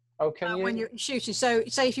 Oh, can you? When you're shooting. So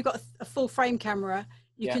say if you've got a full frame camera,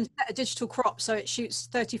 you can set a digital crop so it shoots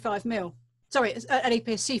 35mm. Sorry, it's an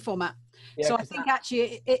APS-C format. Yeah, so I think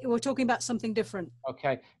actually we're talking about something different.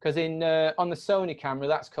 Okay, because on the Sony camera,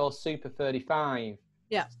 that's called Super 35.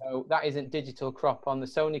 Yeah. So that isn't digital crop on the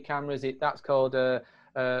Sony cameras. That's called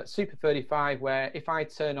Super 35, where if I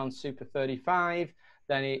turn on Super 35,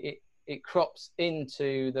 then it crops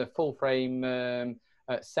into the full frame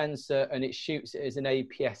sensor, and it shoots it as an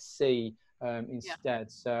APS-C instead. Yeah.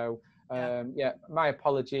 So yeah, my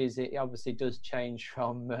apologies. It obviously does change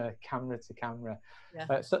from camera to camera.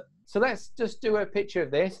 Yeah. So let's just do a picture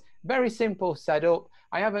of this. Very simple setup.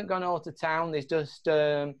 I haven't gone all to town. There's just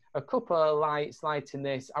a couple of lights lighting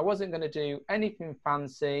this. I wasn't going to do anything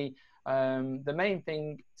fancy. The main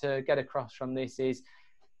thing to get across from this is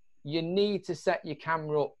you need to set your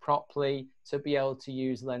camera up properly to be able to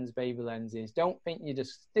use Lensbaby lenses. Don't think you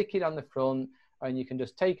just stick it on the front and you can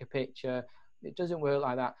just take a picture. It doesn't work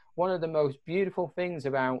like that. One of the most beautiful things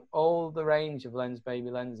about all the range of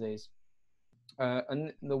Lensbaby lenses,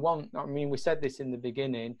 and the one, I mean, we said this in the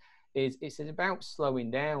beginning, is it's about slowing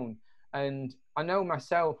down. And I know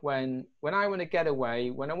myself, when I want to get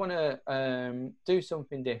away, when I want to do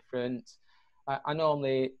something different, I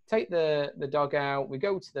normally take the dog out, we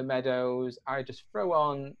go to the meadows, I just throw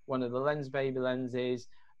on one of the Lensbaby lenses,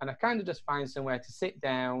 and I kind of just find somewhere to sit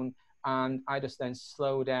down, and I just then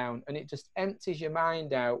slow down, and it just empties your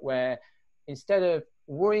mind out, where instead of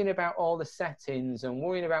worrying about all the settings and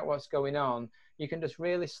worrying about what's going on, you can just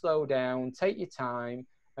really slow down, take your time,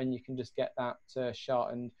 and you can just get that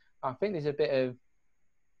shot. And I think there's a bit of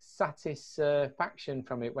satisfaction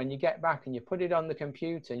from it when you get back and you put it on the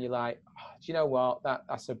computer and you're like, oh, do you know what,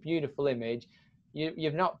 that's a beautiful image.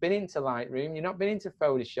 You've not been into Lightroom, you've not been into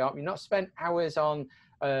Photoshop, you've not spent hours on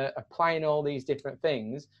applying all these different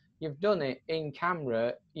things. You've done it in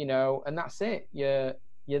camera, you know, and that's it. You're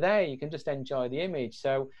there. You can just enjoy the image.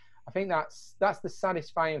 So I think that's the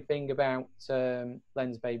satisfying thing about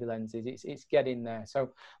Lensbaby lenses. It's getting there.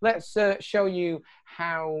 So let's show you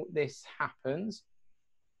how this happens.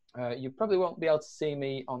 You probably won't be able to see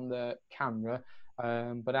me on the camera,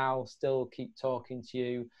 but I'll still keep talking to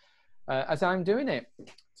you as I'm doing it.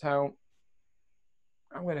 So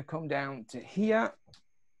I'm going to come down to here.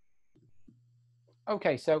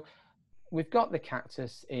 Okay, so we've got the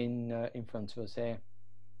cactus in front of us here.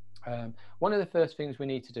 One of the first things we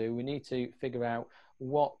need to do, we need to figure out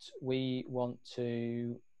what we want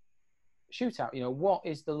to shoot at. You know, what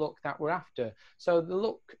is the look that we're after? So the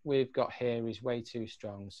look we've got here is way too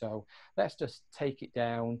strong. So let's just take it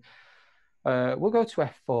down. We'll go to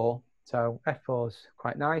f4. So f4 is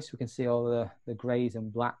quite nice. We can see all the greys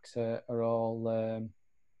and blacks are all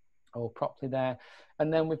properly there.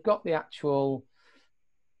 And then we've got the actual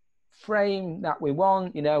frame that we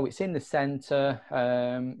want, you know, it's in the center,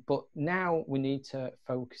 but now we need to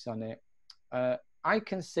focus on it. I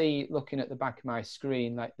can see, looking at the back of my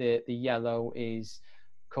screen, like the yellow is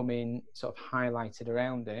coming sort of highlighted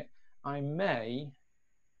around it. I may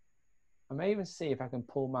even see if I can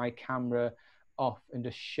pull my camera off and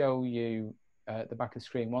just show you the back of the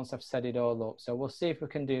screen once I've set it all up. So we'll see if we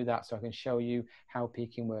can do that, so I can show you how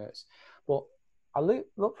peaking works. But I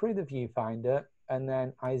look through the viewfinder, and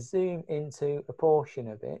then I zoom into a portion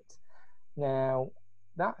of it. Now,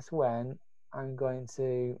 that's when I'm going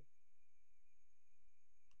to...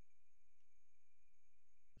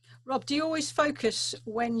 Rob, do you always focus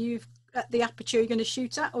when you've at the aperture you're going to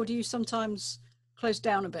shoot at, or do you sometimes close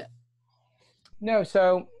down a bit? No,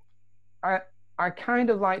 so I kind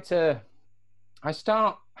of like to...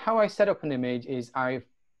 how I set up an image is I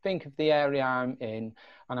think of the area I'm in,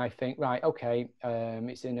 and I think, right, okay,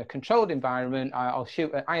 it's in a controlled environment. I'll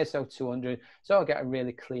shoot at ISO 200, so I'll get a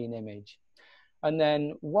really clean image. And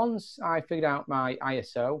then once I figured out my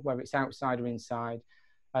ISO, whether it's outside or inside,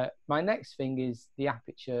 my next thing is the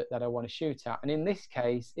aperture that I want to shoot at. And in this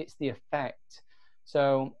case, it's the effect.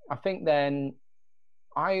 So I think then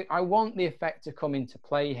I want the effect to come into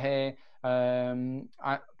play here,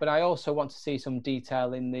 but I also want to see some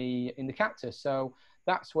detail in the cactus. So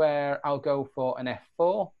that's where I'll go for an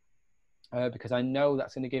f4, because I know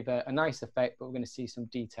that's going to give a nice effect, but we're going to see some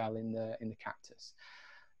detail in the cactus.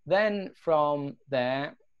 Then from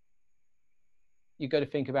there, you've got to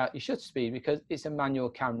think about your shutter speed, because it's a manual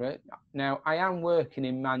camera. Now, I am working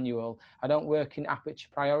in manual. I don't work in aperture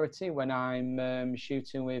priority when I'm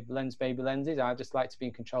shooting with Lensbaby lenses. I just like to be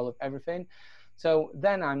in control of everything. So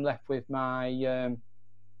then I'm left with my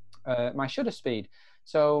my shutter speed.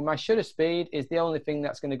 So my shutter speed is the only thing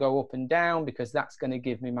that's going to go up and down, because that's going to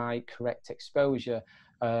give me my correct exposure.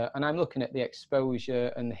 And I'm looking at the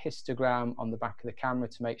exposure and the histogram on the back of the camera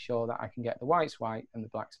to make sure that I can get the whites white and the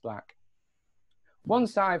blacks black.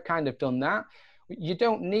 Once I've kind of done that, you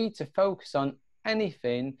don't need to focus on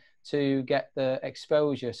anything to get the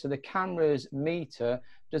exposure. So the camera's meter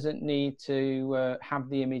doesn't need to have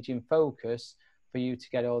the image in focus for you to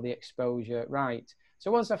get all the exposure right.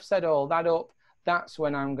 So once I've set all that up, that's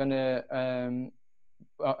when I'm going to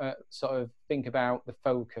sort of think about the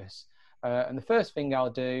focus. And the first thing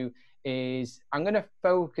I'll do is I'm going to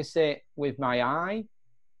focus it with my eye,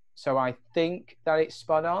 so I think that it's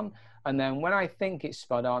spot on. And then when I think it's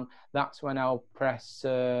spot on, that's when I'll press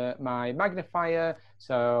my magnifier.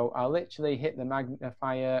 So I'll literally hit the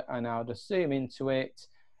magnifier and I'll just zoom into it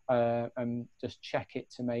and just check it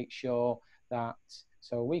to make sure that,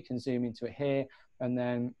 so we can zoom into it here. And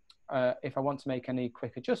then if I want to make any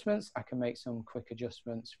quick adjustments, I can make some quick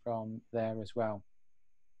adjustments from there as well.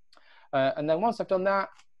 And then once I've done that,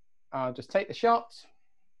 I'll just take the shot.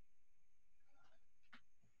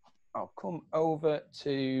 I'll come over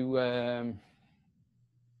to,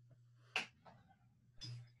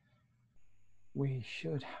 we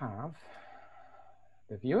should have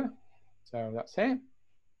the viewer. So that's here.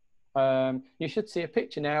 You should see a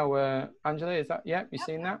picture now, Angela, is that, yeah, you've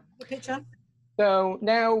seen that? The picture. So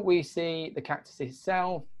now we see the cactus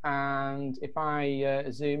itself, and if I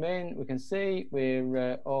zoom in, we can see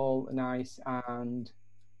we're all nice and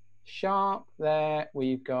sharp there.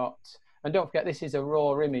 We've got, and don't forget, this is a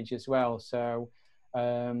raw image as well, so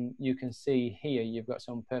you can see here you've got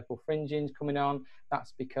some purple fringings coming on.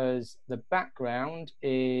 That's because the background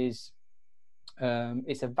is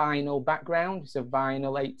it's a vinyl background. It's a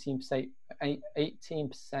vinyl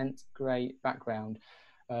 18% grey background.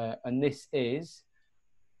 And this is,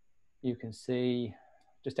 you can see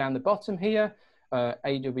just down the bottom here,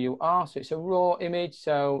 AWR, so it's a raw image,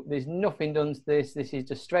 so there's nothing done to this. This is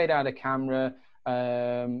just straight out of camera,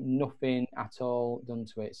 nothing at all done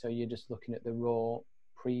to it. So you're just looking at the raw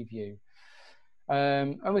preview.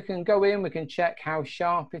 And we can go in, we can check how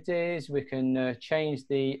sharp it is, we can change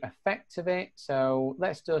the effect of it. So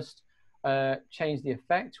let's just change the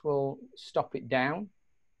effect. We'll stop it down,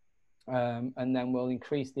 and then we'll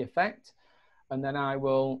increase the effect. And then I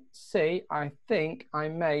will see, I think I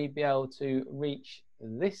may be able to reach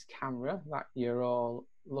this camera that you're all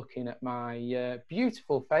looking at my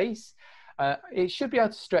beautiful face. It should be able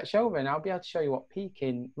to stretch over, and I'll be able to show you what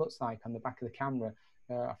peaking looks like on the back of the camera.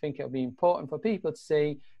 I think it'll be important for people to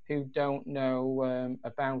see who don't know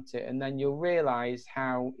about it, and then you'll realize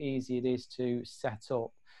how easy it is to set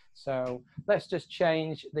up. So let's just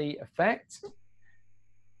change the effect.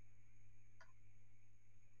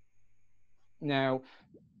 Now,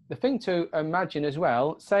 the thing to imagine as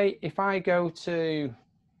well, say if I go to,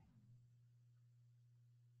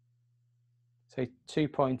 say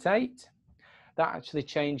 2.8, that actually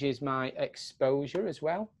changes my exposure as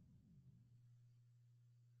well.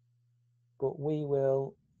 But we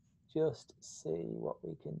will just see what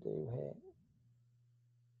we can do here.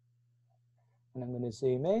 And I'm going to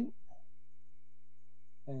zoom in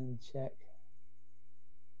and check.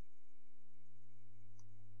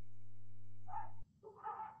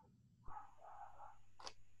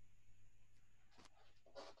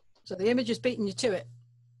 So the image is beating you to it.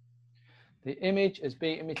 The image has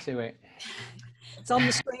beaten me to it. It's on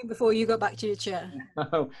the screen before you go back to your chair.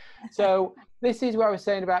 So this is what I was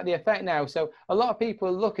saying about the effect now. So a lot of people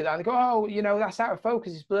look at that and they go, oh, you know, that's out of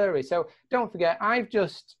focus, it's blurry. So don't forget, I've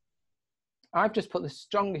just put the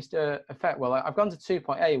strongest effect. Well, I've gone to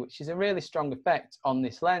 2.8, which is a really strong effect on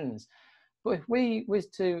this lens. But if we was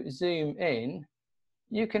to zoom in,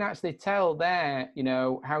 you can actually tell there, you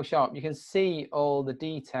know, how sharp. You can see all the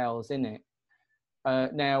details in it.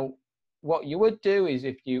 Now, what you would do is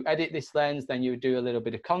if you edit this lens, then you would do a little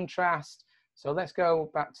bit of contrast. So let's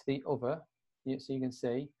go back to the other, so you can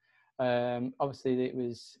see. Obviously, it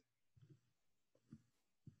was,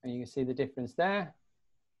 and you can see the difference there.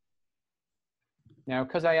 Now,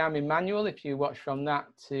 because I am in manual, if you watch from that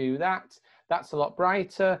to that, that's a lot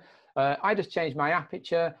brighter. I just changed my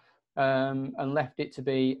aperture and left it to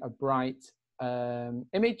be a bright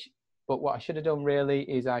image. But what I should have done really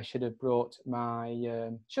is I should have brought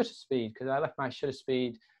my shutter speed, because I left my shutter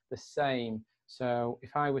speed the same. So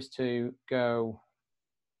if I was to go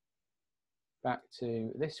back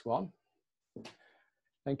to this one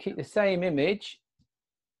and keep the same image,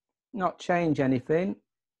 not change anything.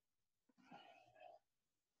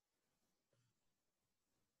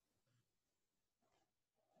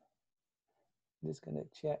 I'm just going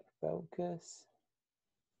to check focus.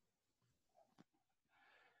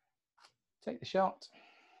 Take the shot.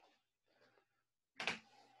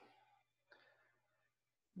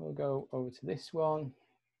 We'll go over to this one.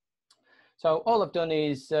 So all I've done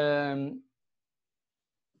is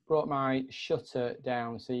brought my shutter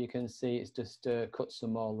down so you can see it's just cut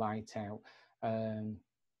some more light out. And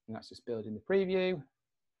that's just building the preview.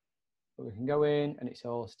 But we can go in and it's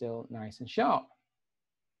all still nice and sharp.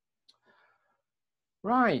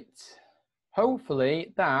 Right.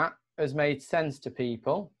 Hopefully that has made sense to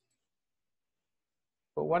people.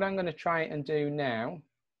 But what I'm going to try and do now,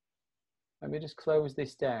 let me just close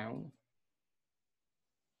this down.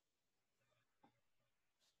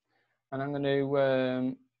 And I'm going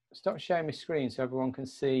to stop sharing my screen so everyone can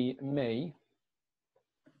see me.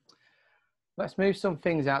 Let's move some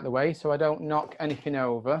things out of the way so I don't knock anything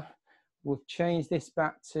over. We'll change this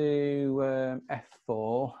back to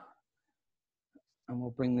F4. And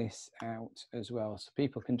we'll bring this out as well so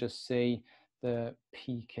people can just see the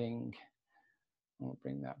peaking. We'll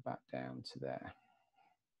bring that back down to there.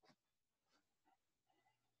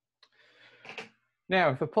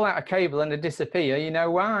 Now, if I pull out a cable and I disappear, you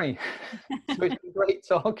know why. So it's been great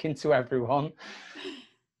talking to everyone.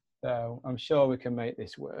 So I'm sure we can make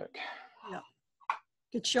this work. Yeah.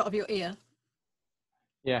 Good shot of your ear.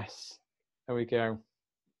 Yes, there we go.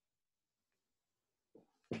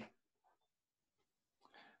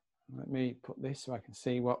 Let me put this so I can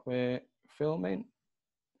see what we're filming.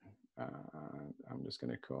 I'm just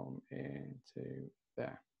going to come into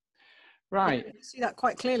there. Right. You can see that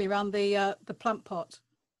quite clearly around the plant pot.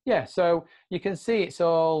 Yeah, so you can see it's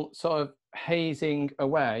all sort of hazing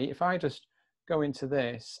away. If I just go into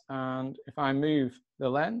this and if I move the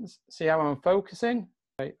lens, see how I'm focusing?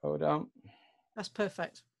 Okay, hold on. That's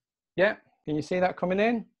perfect. Yeah, can you see that coming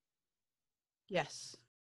in? Yes.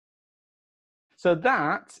 So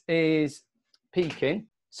that is peaking.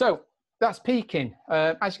 So that's peaking.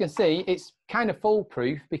 As you can see, it's kind of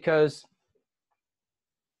foolproof, because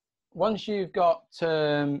once you've got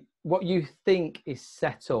what you think is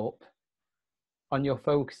set up on your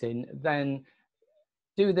focusing, then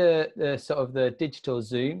do the sort of the digital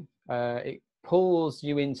zoom. It pulls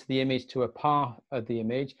you into the image to a part of the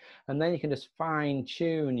image, and then you can just fine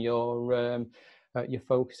tune your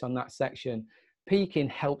focus on that section. Peaking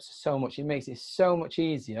helps so much. It makes it so much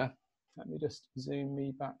easier. Let me just zoom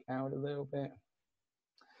me back out a little bit.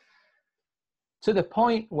 To the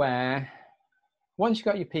point where once you've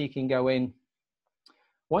got your peaking going,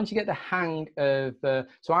 once you get the hang of,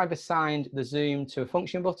 so I've assigned the zoom to a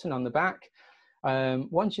function button on the back.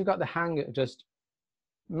 Once you've got the hang of just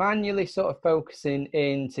manually sort of focusing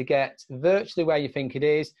in to get virtually where you think it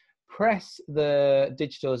is, press the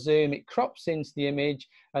digital zoom, it crops into the image,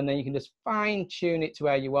 and then you can just fine tune it to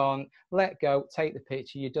where you want, let go, take the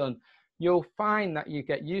picture, you're done. You'll find that you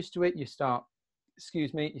get used to it, you start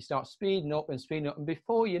speeding up, and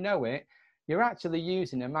before you know it, you're actually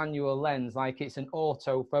using a manual lens like it's an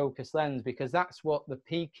autofocus lens, because that's what the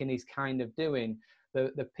peaking is kind of doing.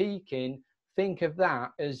 The peaking, think of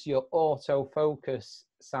that as your autofocus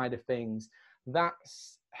side of things.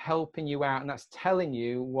 That's helping you out, and that's telling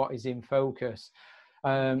you what is in focus.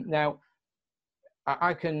 Now,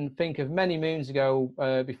 I can think of many moons ago,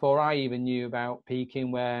 before I even knew about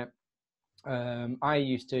peaking, where I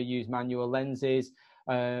used to use manual lenses,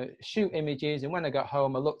 shoot images, and when I got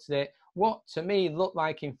home, I looked at it. What to me looked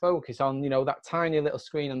like in focus on, that tiny little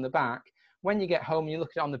screen on the back, when you get home and you look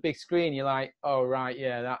at it on the big screen, you're like, oh, right,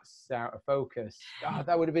 yeah, that's out of focus. Oh,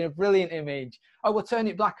 that would have been a brilliant image. Oh, we'll turn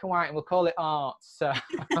it black and white and we'll call it art. So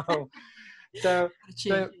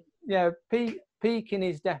yeah, peaking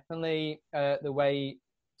is definitely the way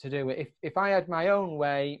to do it. If I had my own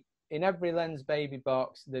way, in every Lensbaby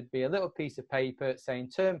box, there'd be a little piece of paper saying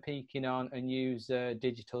turn peaking on and use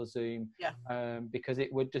digital zoom, because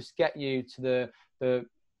it would just get you to the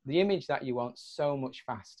image that you want so much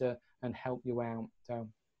faster and help you out. So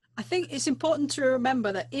I think it's important to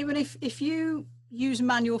remember that even if you use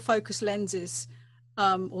manual focus lenses,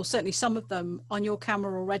 or certainly some of them on your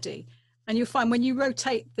camera already, and you'll find when you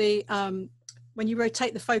rotate the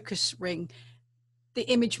focus ring, the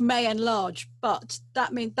image may enlarge, but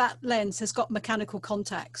that means that lens has got mechanical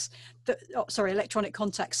contacts, electronic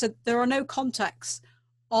contacts. So there are no contacts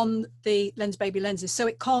on the Lensbaby lenses, so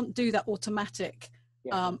it can't do that automatic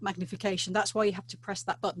magnification. That's why you have to press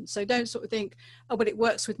that button. So don't sort of think, oh, but it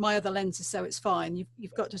works with my other lenses, so it's fine.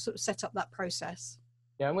 You've got to sort of set up that process.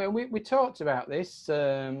 Yeah, and we talked about this,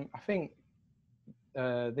 I think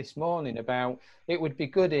this morning, about it would be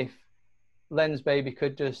good if Lensbaby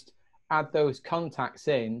could just add those contacts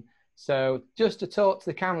in, so just to talk to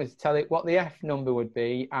the camera to tell it what the F number would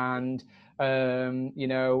be, and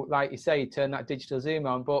like you say, turn that digital zoom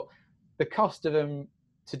on. But the cost of them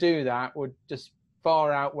to do that would just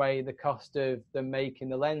far outweigh the cost of them making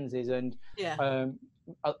the lenses. And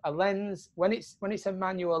a lens, when it's a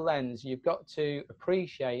manual lens, you've got to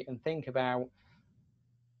appreciate and think about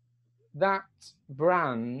that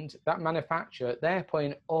brand, that manufacturer. They're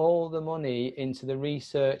putting all the money into the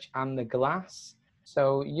research and the glass,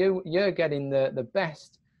 so you're getting the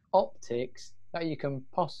best optics that you can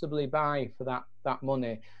possibly buy for that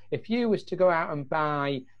money. If you was to go out and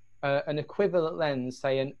buy an equivalent lens,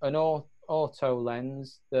 say an auto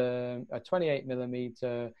lens, a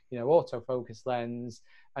 28mm autofocus lens,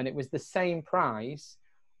 and it was the same price,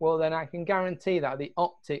 well, then I can guarantee that the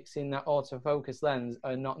optics in that autofocus lens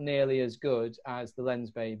are not nearly as good as the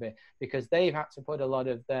Lensbaby, because they've had to put a lot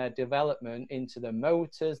of their development into the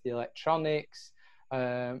motors, the electronics,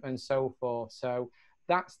 and so forth. So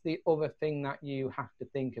that's the other thing that you have to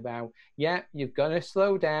think about. Yeah, you're going to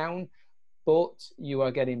slow down, but you are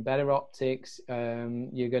getting better optics.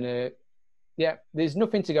 There's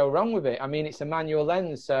nothing to go wrong with it. I mean, it's a manual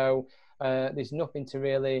lens, so there's nothing to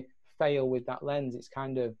really fail with that lens. It's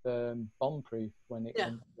kind of bomb-proof when it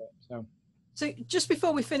comes to it. So just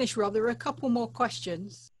before we finish, Rob, there are a couple more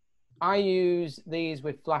questions. I use these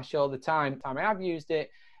with flash all the time. I have used it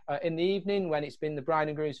in the evening when it's been the bride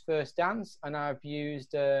and groom's first dance, and I've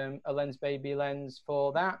used a Lensbaby lens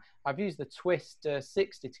for that. I've used the Twist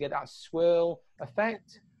 60 to get that swirl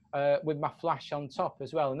effect with my flash on top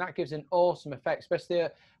as well, and that gives an awesome effect, especially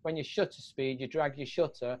when you shutter speed, you drag your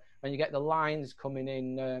shutter and you get the lines coming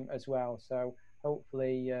in as well. So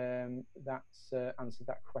hopefully that's answered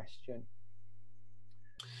that question.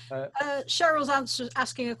 Cheryl's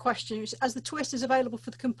asking a question. As the Twist is available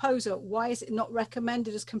for the Composer, why is it not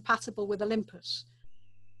recommended as compatible with Olympus?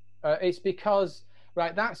 It's because,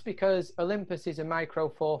 right, that's because Olympus is a Micro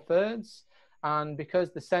Four Thirds, and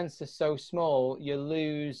because the sensor's so small, you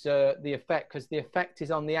lose the effect, because the effect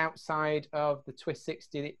is on the outside of the Twist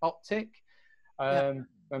 60 optic.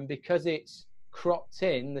 And because it's cropped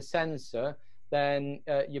in the sensor, then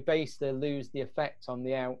you basically lose the effect on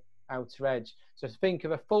the outer edge. So think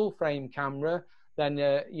of a full frame camera, then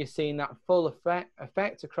you're seeing that full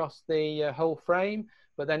effect across the whole frame.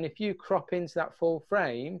 But then if you crop into that full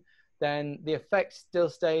frame, then the effect still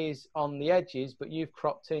stays on the edges, but you've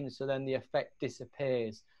cropped in, so then the effect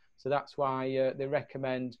disappears. So that's why they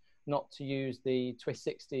recommend not to use the Twist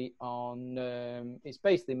 60 on, it's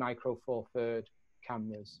basically Micro Four Third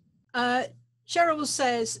cameras. Cheryl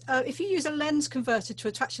says, if you use a lens converter to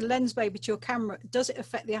attach a lens baby to your camera, does it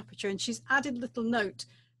affect the aperture? And she's added a little note.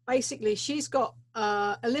 Basically, she's got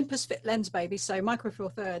Olympus Fit lens baby, so Micro Four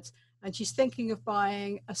Thirds, and she's thinking of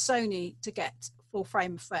buying a Sony to get full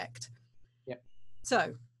frame effect. Yep.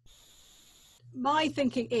 So my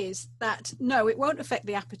thinking is that no, it won't affect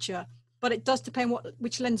the aperture, but it does depend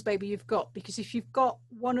which lens baby you've got, because if you've got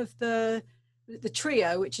one of the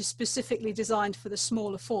Trio, which is specifically designed for the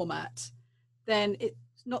smaller format, then it's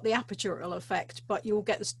not the aperture it'll affect, but you'll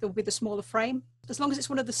get there'll be the smaller frame, as long as it's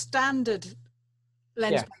one of the standard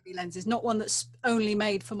lens baby lenses, not one that's only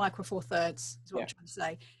made for Micro Four Thirds, is what I'm trying to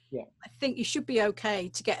say. I think you should be okay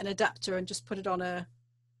to get an adapter and just put it on a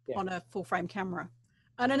full frame camera.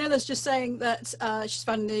 And Anila's just saying that she's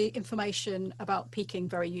found the information about peaking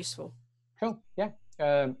very useful. Cool. Yeah.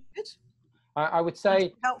 Good. I would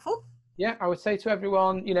say helpful. Yeah, I would say to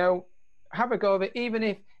everyone, you know, have a go of it. Even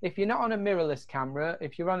if you're not on a mirrorless camera,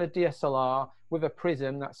 if you're on a DSLR with a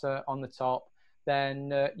prism that's on the top,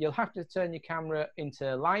 then you'll have to turn your camera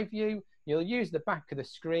into live view. You'll use the back of the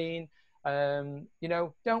screen. You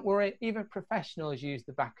know, don't worry, even professionals use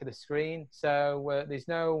the back of the screen, so there's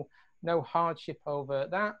no hardship over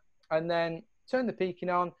that. And then turn the peaking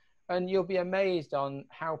on, and you'll be amazed on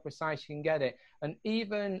how precise you can get it. And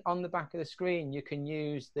even on the back of the screen, you can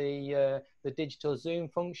use the digital zoom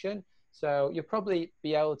function, so you'll probably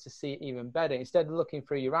be able to see it even better. Instead of looking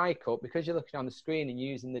through your eye cup, because you're looking on the screen and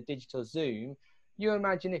using the digital zoom, you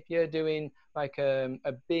imagine if you're doing like a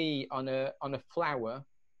bee on a flower.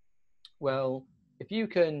 Well, if you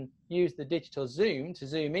can use the digital zoom to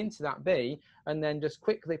zoom into that bee and then just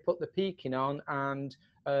quickly put the peaking on and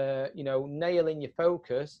you know, nail in your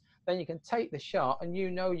focus, then you can take the shot and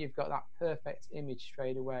you know you've got that perfect image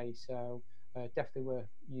straight away. So definitely worth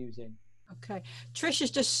using. Okay. Trish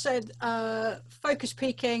has just said focus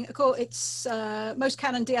peaking. Of course, it's most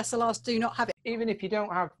Canon DSLRs do not have it. Even if you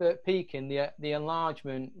don't have the peaking, the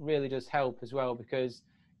enlargement really does help as well, because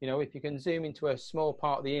you know, if you can zoom into a small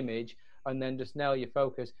part of the image and then just nail your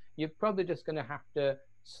focus, you're probably just going to have to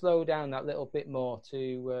slow down that little bit more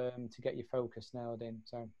to get your focus nailed in.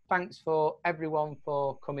 So thanks for everyone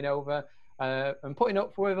for coming over and putting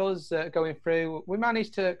up with us going through. We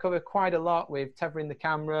managed to cover quite a lot with tethering the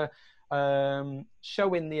camera,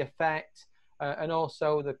 showing the effect, and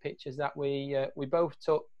also the pictures that we both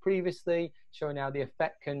took previously, showing how the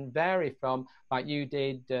effect can vary from, like you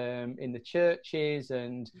did in the churches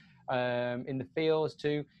and in the fields,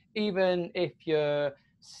 to even if you're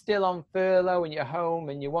still on furlough and you're home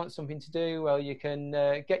and you want something to do, well, you can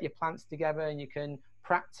get your plants together and you can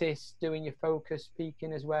practice doing your focus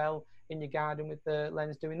peaking as well in your garden with the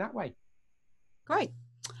lens doing that way. Great.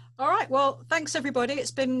 All right, well, thanks everybody.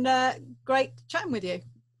 It's been great chatting with you.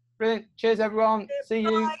 Brilliant. Cheers everyone. See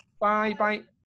you. Bye. Bye.